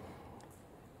 7.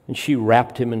 And she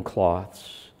wrapped him in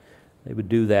cloths. They would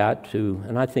do that to,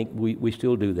 and I think we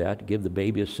still do that, to give the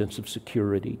baby a sense of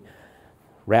security.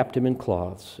 Wrapped him in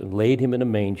cloths and laid him in a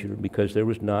manger because there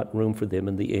was not room for them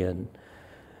in the inn.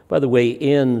 By the way,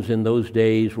 inns in those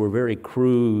days were very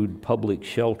crude public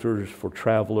shelters for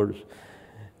travelers,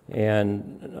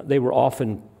 and they were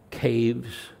often caves,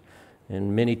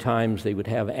 and many times they would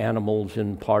have animals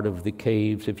in part of the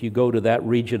caves. If you go to that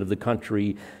region of the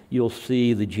country, you'll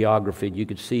see the geography. You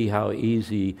could see how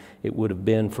easy it would have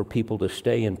been for people to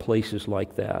stay in places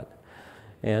like that.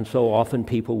 And so often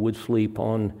people would sleep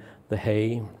on the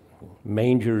hay.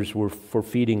 Mangers were for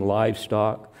feeding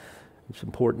livestock. It's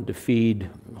important to feed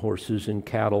horses and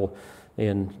cattle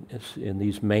in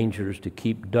these mangers to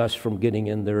keep dust from getting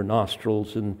in their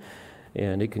nostrils, and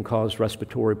it can cause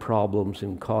respiratory problems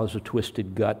and cause a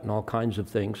twisted gut and all kinds of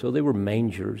things. So they were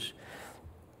mangers.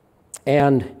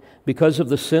 And because of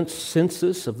the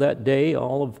census of that day,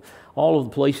 all of the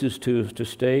places to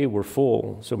stay were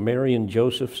full. So Mary and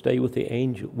Joseph stay with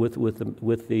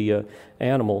the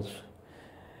animals.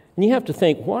 And you have to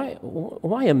think,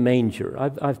 why a manger?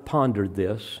 I've pondered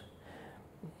this.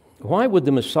 Why would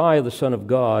the Messiah, the Son of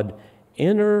God,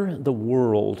 enter the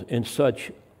world in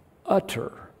such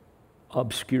utter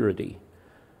obscurity,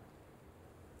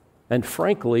 and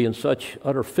frankly in such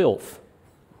utter filth?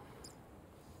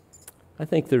 I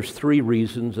think there's 3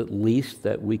 reasons at least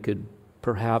that we could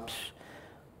perhaps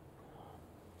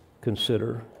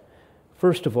consider.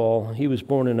 First of all, he was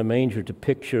born in a manger to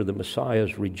picture the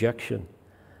Messiah's rejection.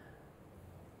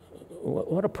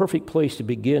 What a perfect place to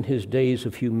begin his days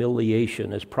of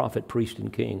humiliation as prophet, priest,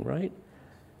 and king, right?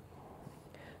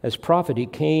 As prophet, he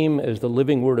came as the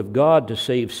living word of God to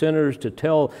save sinners, to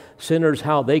tell sinners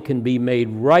how they can be made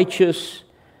righteous.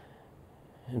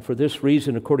 And for this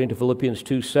reason, according to Philippians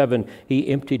 2:7, he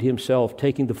emptied himself,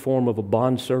 taking the form of a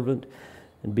bondservant,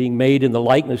 and being made in the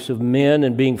likeness of men,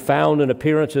 and being found in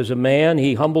appearance as a man,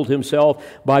 he humbled himself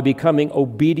by becoming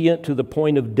obedient to the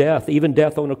point of death, even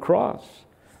death on a cross.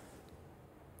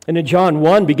 And in John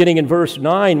 1, beginning in verse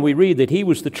 9, we read that he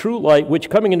was the true light, which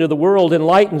coming into the world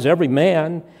enlightens every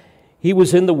man. He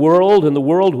was in the world, and the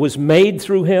world was made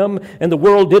through him, and the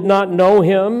world did not know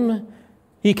him.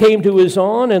 He came to his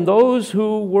own, and those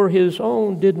who were his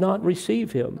own did not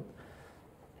receive him.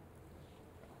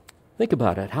 Think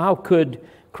about it. How could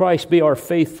Christ be our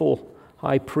faithful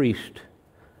high priest,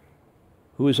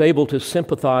 who is able to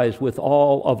sympathize with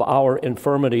all of our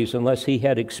infirmities, unless he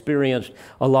had experienced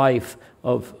a life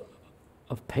of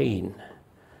pain,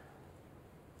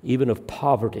 even of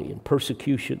poverty and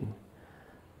persecution?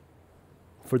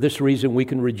 For this reason, we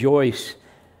can rejoice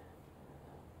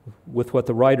with what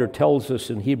the writer tells us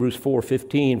in Hebrews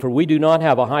 4:15, for we do not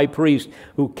have a high priest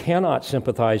who cannot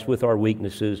sympathize with our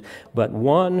weaknesses, but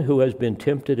one who has been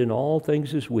tempted in all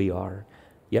things as we are,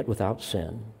 yet without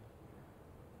sin.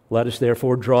 Let us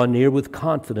therefore draw near with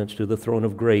confidence to the throne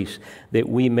of grace, that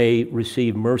we may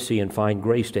receive mercy and find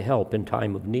grace to help in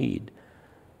time of need.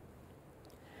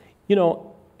 You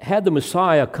know, had the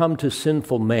Messiah come to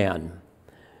sinful man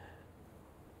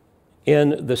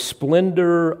in the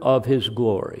splendor of his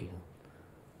glory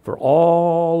for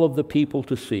all of the people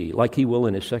to see, like he will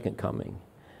in his second coming,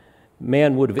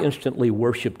 man would have instantly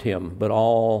worshiped him, but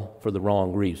all for the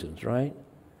wrong reasons, right?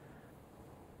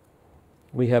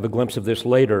 We have a glimpse of this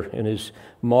later in his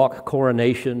mock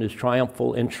coronation, his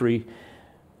triumphal entry,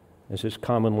 as is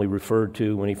commonly referred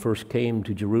to, when he first came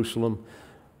to Jerusalem,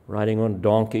 riding on a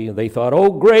donkey. They thought, oh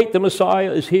great, the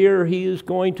Messiah is here. He is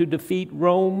going to defeat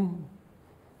Rome.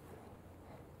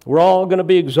 We're all going to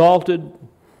be exalted.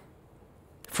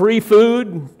 Free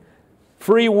food,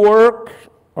 free work,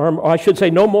 or I should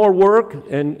say no more work,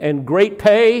 and great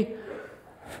pay.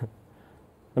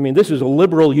 I mean, this is a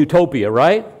liberal utopia,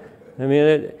 right?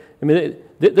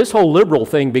 This whole liberal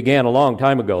thing began a long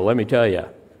time ago, let me tell you.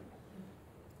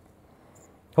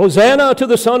 Hosanna to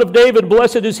the Son of David,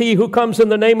 blessed is he who comes in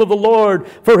the name of the Lord,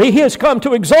 for he has come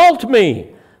to exalt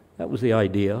me. That was the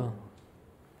idea.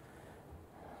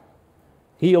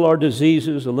 Heal our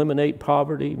diseases, eliminate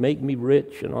poverty, make me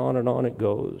rich, and on it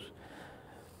goes.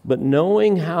 But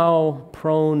knowing how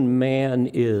prone man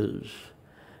is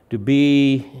to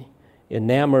be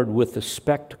enamored with the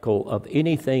spectacle of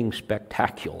anything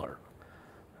spectacular,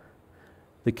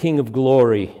 The King of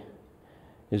glory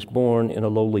is born in a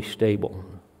lowly stable,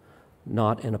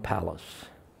 not in a palace.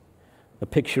 A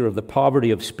picture of the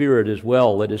poverty of spirit as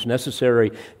well that is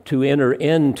necessary to enter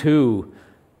into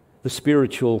the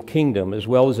spiritual kingdom, as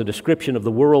well as a description of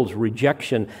the world's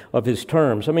rejection of his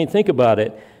terms. I mean, think about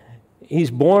it. He's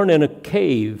born in a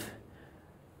cave.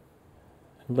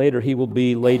 Later he will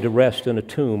be laid to rest in a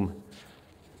tomb.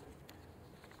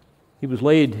 He was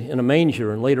laid in a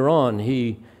manger, and later on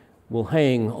he will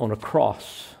hang on a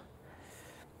cross.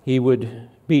 He would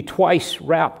be twice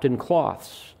wrapped in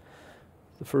cloths.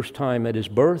 The first time at his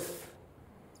birth,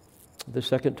 the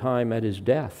second time at his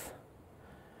death.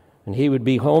 And he would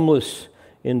be homeless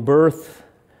in birth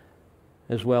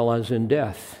as well as in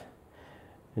death.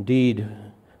 Indeed,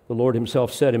 the Lord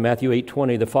himself said in Matthew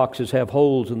 8:20, "The foxes have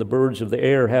holes and the birds of the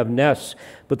air have nests,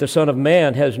 but the Son of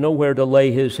Man has nowhere to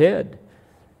lay his head."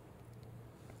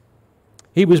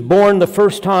 He was born the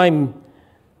first time,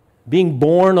 being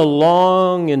born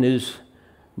along in his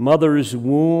mother's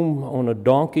womb on a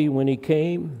donkey when he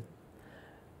came.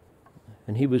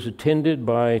 And he was attended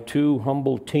by two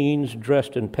humble teens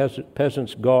dressed in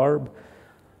peasant's garb.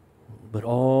 But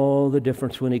all the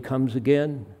difference when he comes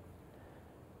again.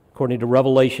 According to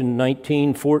Revelation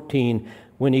 19:14,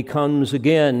 when he comes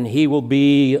again, he will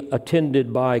be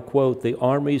attended by, quote, "the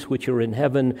armies which are in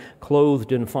heaven,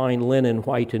 clothed in fine linen,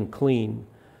 white and clean."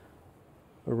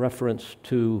 A reference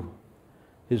to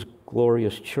his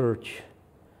glorious church.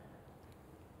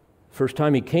 First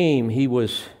time he came, he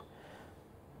was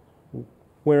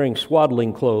wearing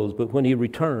swaddling clothes, but when he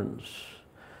returns,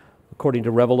 according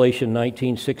to Revelation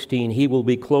 19:16, he will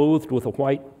be clothed with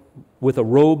a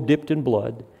robe dipped in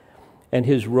blood, and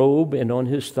his robe and on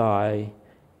his thigh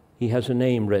he has a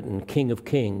name written, King of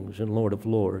Kings and Lord of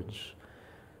Lords.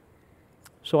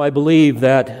 So I believe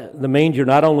that the manger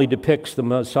not only depicts the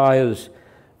Messiah's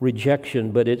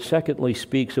rejection, but it secondly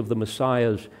speaks of the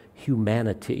Messiah's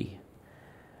humanity.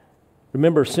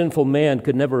 Remember, sinful man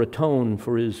could never atone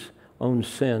for his own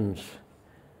sins.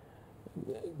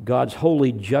 God's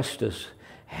holy justice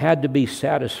had to be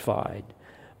satisfied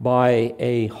by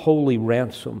a holy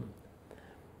ransom.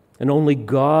 And only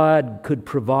God could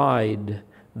provide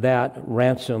that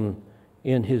ransom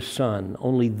in his Son.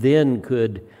 Only then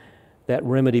could that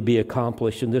remedy be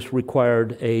accomplished, and this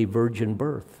required a virgin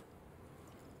birth.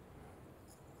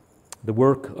 The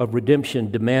work of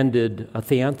redemption demanded a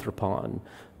theanthropon,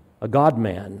 a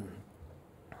God-man,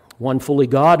 one fully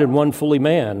God and one fully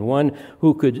man, one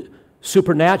who could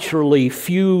supernaturally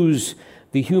fuse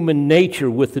the human nature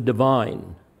with the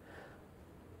divine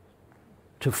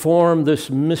to form this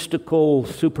mystical,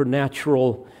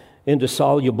 supernatural,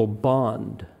 indissoluble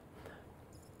bond.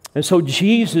 And so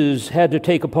Jesus had to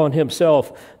take upon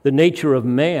himself the nature of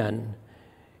man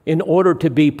in order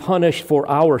to be punished for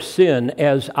our sin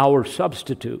as our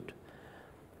substitute.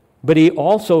 But he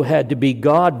also had to be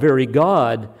God, very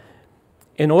God,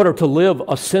 in order to live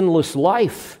a sinless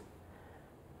life,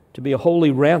 to be a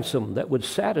holy ransom that would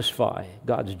satisfy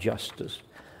God's justice,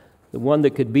 the one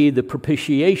that could be the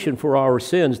propitiation for our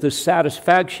sins, the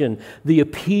satisfaction, the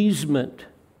appeasement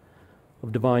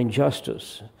of divine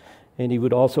justice. And he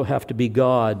would also have to be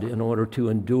God in order to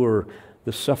endure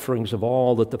the sufferings of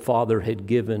all that the Father had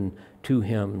given to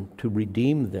him to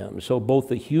redeem them. So both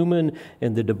the human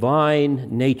and the divine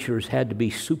natures had to be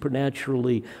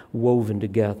supernaturally woven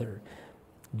together.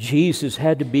 Jesus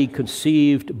had to be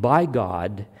conceived by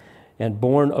God and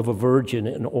born of a virgin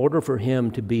in order for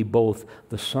him to be both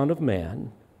the Son of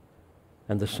Man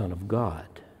and the Son of God.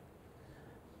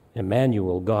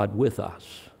 Emmanuel, God with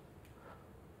us.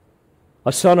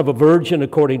 A son of a virgin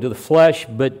according to the flesh,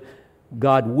 but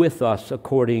God with us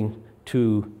according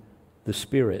to the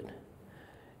Spirit.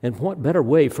 And what better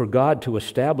way for God to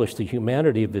establish the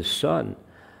humanity of his Son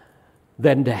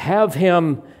than to have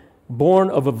him born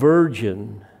of a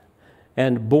virgin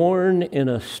and born in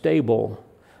a stable,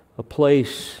 a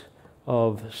place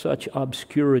of such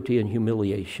obscurity and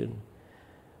humiliation.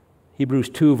 Hebrews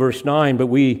 2 verse 9, but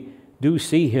we do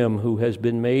see him who has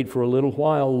been made for a little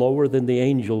while lower than the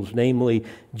angels, namely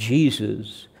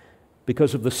Jesus,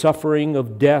 because of the suffering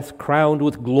of death, crowned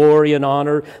with glory and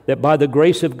honor, that by the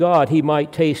grace of God he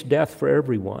might taste death for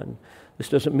everyone. This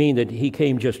doesn't mean that he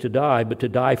came just to die, but to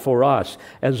die for us.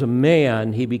 As a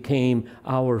man, he became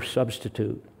our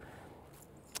substitute.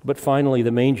 But finally,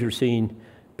 the manger scene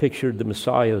pictured the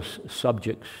Messiah's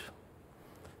subjects.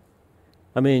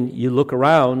 I mean, you look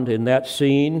around in that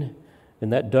scene, in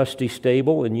that dusty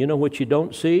stable, and you know what you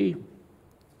don't see?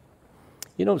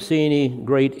 You don't see any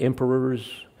great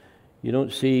emperors. You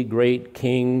don't see great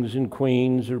kings and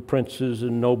queens or princes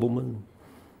and noblemen.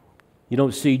 You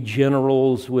don't see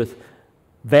generals with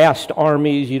vast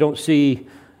armies. You don't see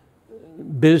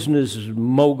business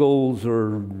moguls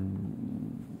or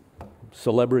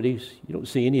celebrities. You don't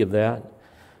see any of that.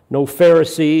 No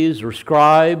Pharisees or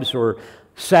scribes or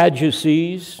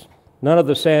Sadducees. None of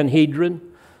the Sanhedrin.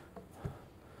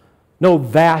 No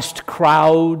vast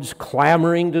crowds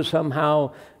clamoring to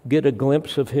somehow get a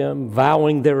glimpse of him,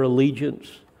 vowing their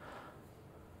allegiance.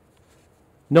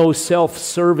 No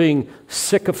self-serving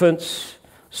sycophants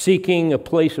seeking a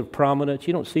place of prominence.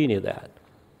 You don't see any of that.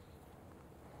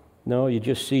 No, you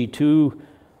just see two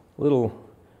little,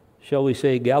 shall we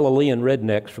say, Galilean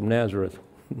rednecks from Nazareth.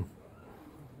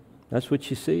 That's what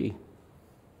you see.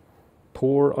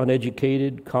 Poor,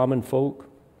 uneducated, common folk.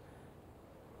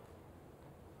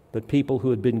 But people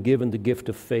who had been given the gift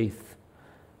of faith,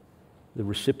 the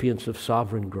recipients of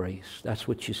sovereign grace. That's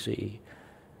what you see.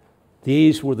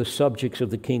 These were the subjects of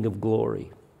the King of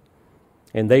Glory.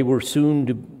 And they were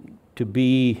soon to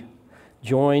be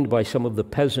joined by some of the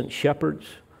peasant shepherds.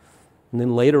 And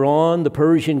then later on, the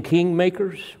Persian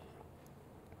kingmakers.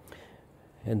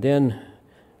 And then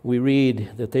we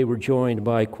read that they were joined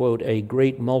by, quote, a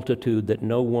great multitude that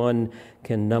no one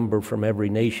can number from every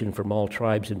nation, from all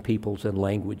tribes and peoples and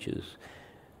languages.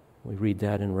 We read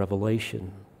that in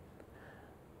Revelation.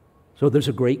 So there's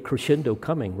a great crescendo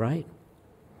coming, right?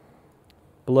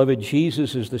 Beloved,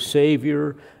 Jesus is the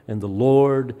Savior and the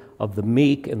Lord of the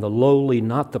meek and the lowly,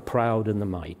 not the proud and the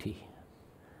mighty.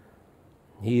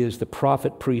 He is the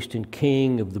prophet, priest, and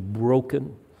king of the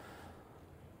broken,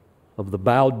 of the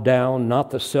bowed down,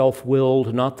 not the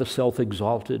self-willed, not the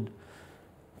self-exalted.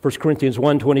 1 Corinthians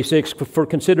 1:26, for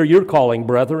consider your calling,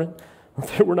 brethren.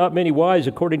 There were not many wise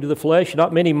according to the flesh,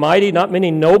 not many mighty, not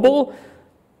many noble,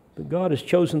 but God has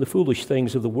chosen the foolish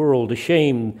things of the world to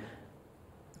shame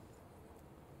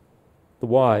the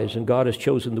wise, and God has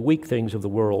chosen the weak things of the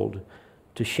world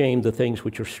to shame the things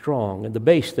which are strong, and the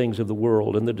base things of the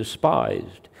world, and the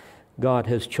despised. God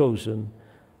has chosen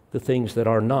the things that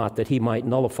are not, that he might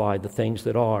nullify the things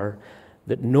that are,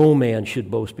 that no man should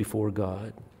boast before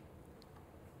God.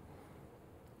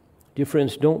 Dear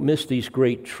friends, don't miss these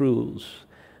great truths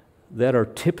that are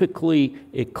typically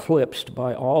eclipsed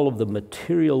by all of the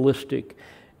materialistic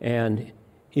and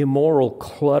immoral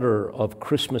clutter of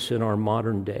Christmas in our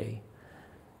modern day.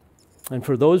 And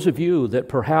for those of you that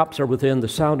perhaps are within the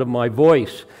sound of my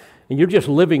voice, and you're just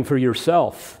living for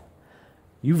yourself,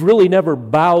 you've really never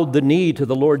bowed the knee to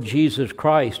the Lord Jesus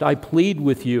Christ, I plead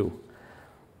with you,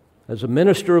 as a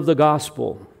minister of the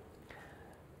gospel,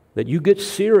 that you get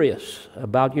serious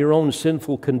about your own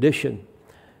sinful condition,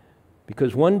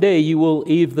 because one day you will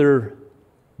either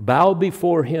bow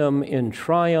before him in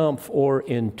triumph or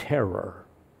in terror.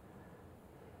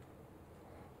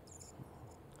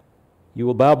 You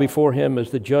will bow before him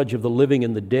as the judge of the living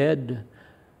and the dead,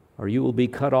 or you will be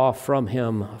cut off from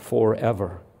him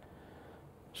forever.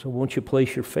 So won't you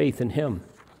place your faith in him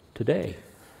today?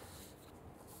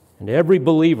 And every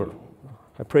believer,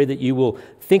 I pray that you will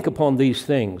think upon these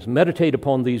things, meditate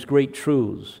upon these great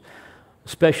truths,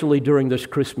 especially during this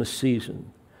Christmas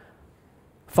season.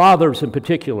 Fathers in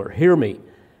particular, hear me.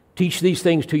 Teach these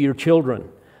things to your children.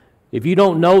 If you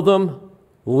don't know them,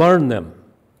 learn them.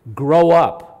 Grow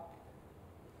up.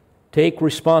 Take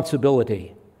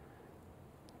responsibility.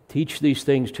 Teach these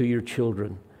things to your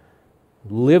children.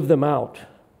 Live them out.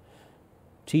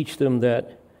 Teach them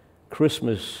that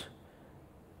Christmas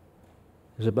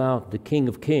is about the King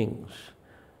of Kings,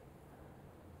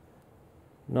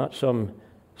 not some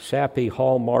sappy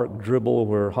Hallmark dribble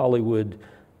where Hollywood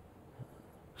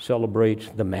celebrates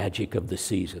the magic of the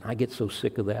season. I get so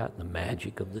sick of that, the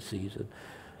magic of the season.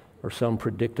 Or some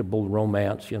predictable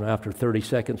romance, after 30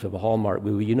 seconds of a Hallmark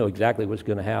movie, you know exactly what's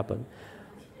going to happen.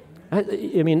 I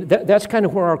mean, that's kind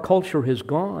of where our culture has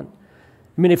gone.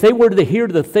 I mean, if they were to hear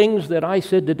the things that I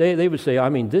said today, they would say, I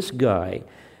mean, this guy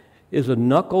is a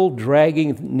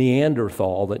knuckle-dragging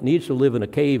Neanderthal that needs to live in a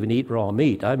cave and eat raw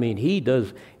meat. I mean,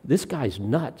 this guy's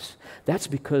nuts. That's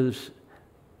because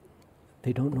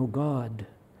they don't know God.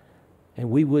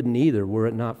 And we wouldn't either were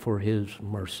it not for his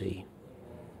mercy.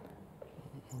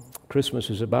 Christmas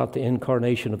is about the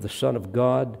incarnation of the Son of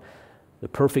God, the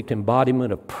perfect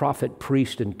embodiment of prophet,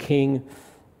 priest, and king,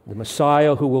 the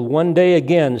Messiah who will one day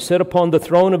again sit upon the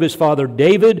throne of his father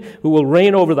David, who will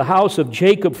reign over the house of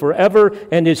Jacob forever,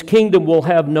 and his kingdom will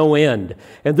have no end.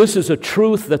 And this is a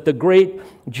truth that the great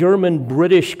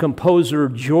German-British composer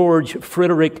George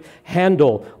Friedrich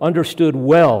Handel understood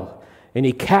well, and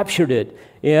he captured it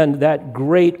in that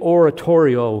great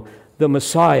oratorio, The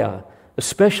Messiah,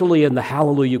 especially in the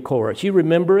Hallelujah chorus. You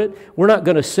remember it? We're not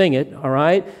going to sing it, all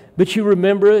right? But you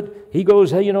remember it? he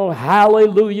goes,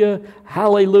 hallelujah,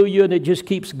 hallelujah, and it just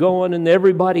keeps going, and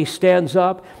everybody stands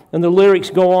up, and the lyrics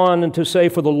go on and to say,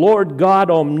 for the Lord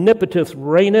God omnipotent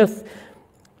reigneth.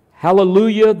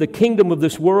 Hallelujah, the kingdom of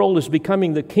this world is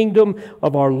becoming the kingdom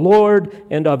of our Lord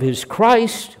and of his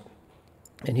Christ,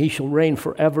 and he shall reign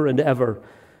forever and ever.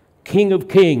 King of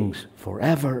kings,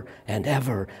 forever and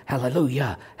ever.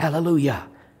 Hallelujah, hallelujah.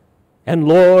 And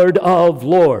Lord of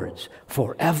lords,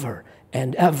 forever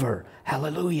and ever.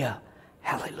 Hallelujah,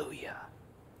 hallelujah.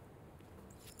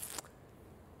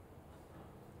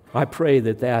 I pray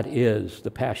that that is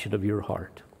the passion of your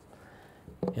heart.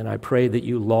 And I pray that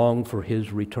you long for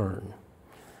his return.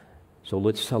 So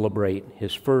let's celebrate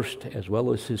his first as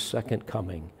well as his second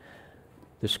coming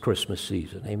this Christmas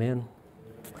season. Amen.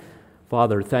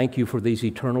 Father, thank you for these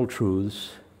eternal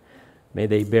truths. May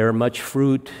they bear much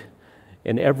fruit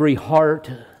in every heart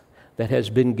that has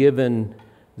been given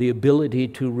the ability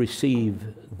to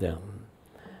receive them.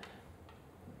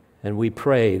 And we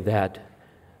pray that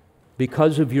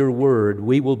because of your word,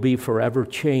 we will be forever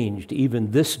changed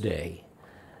even this day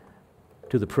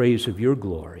to the praise of your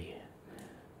glory.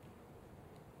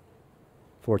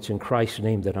 For it's in Christ's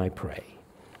name that I pray.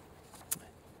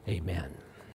 Amen.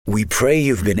 We pray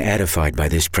you've been edified by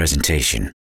this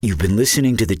presentation. You've been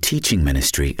listening to the teaching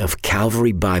ministry of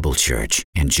Calvary Bible Church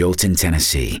in Jolton,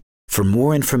 Tennessee. For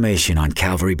more information on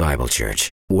Calvary Bible Church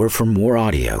or for more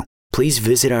audio, please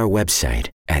visit our website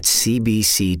at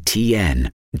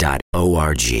cbctn.org.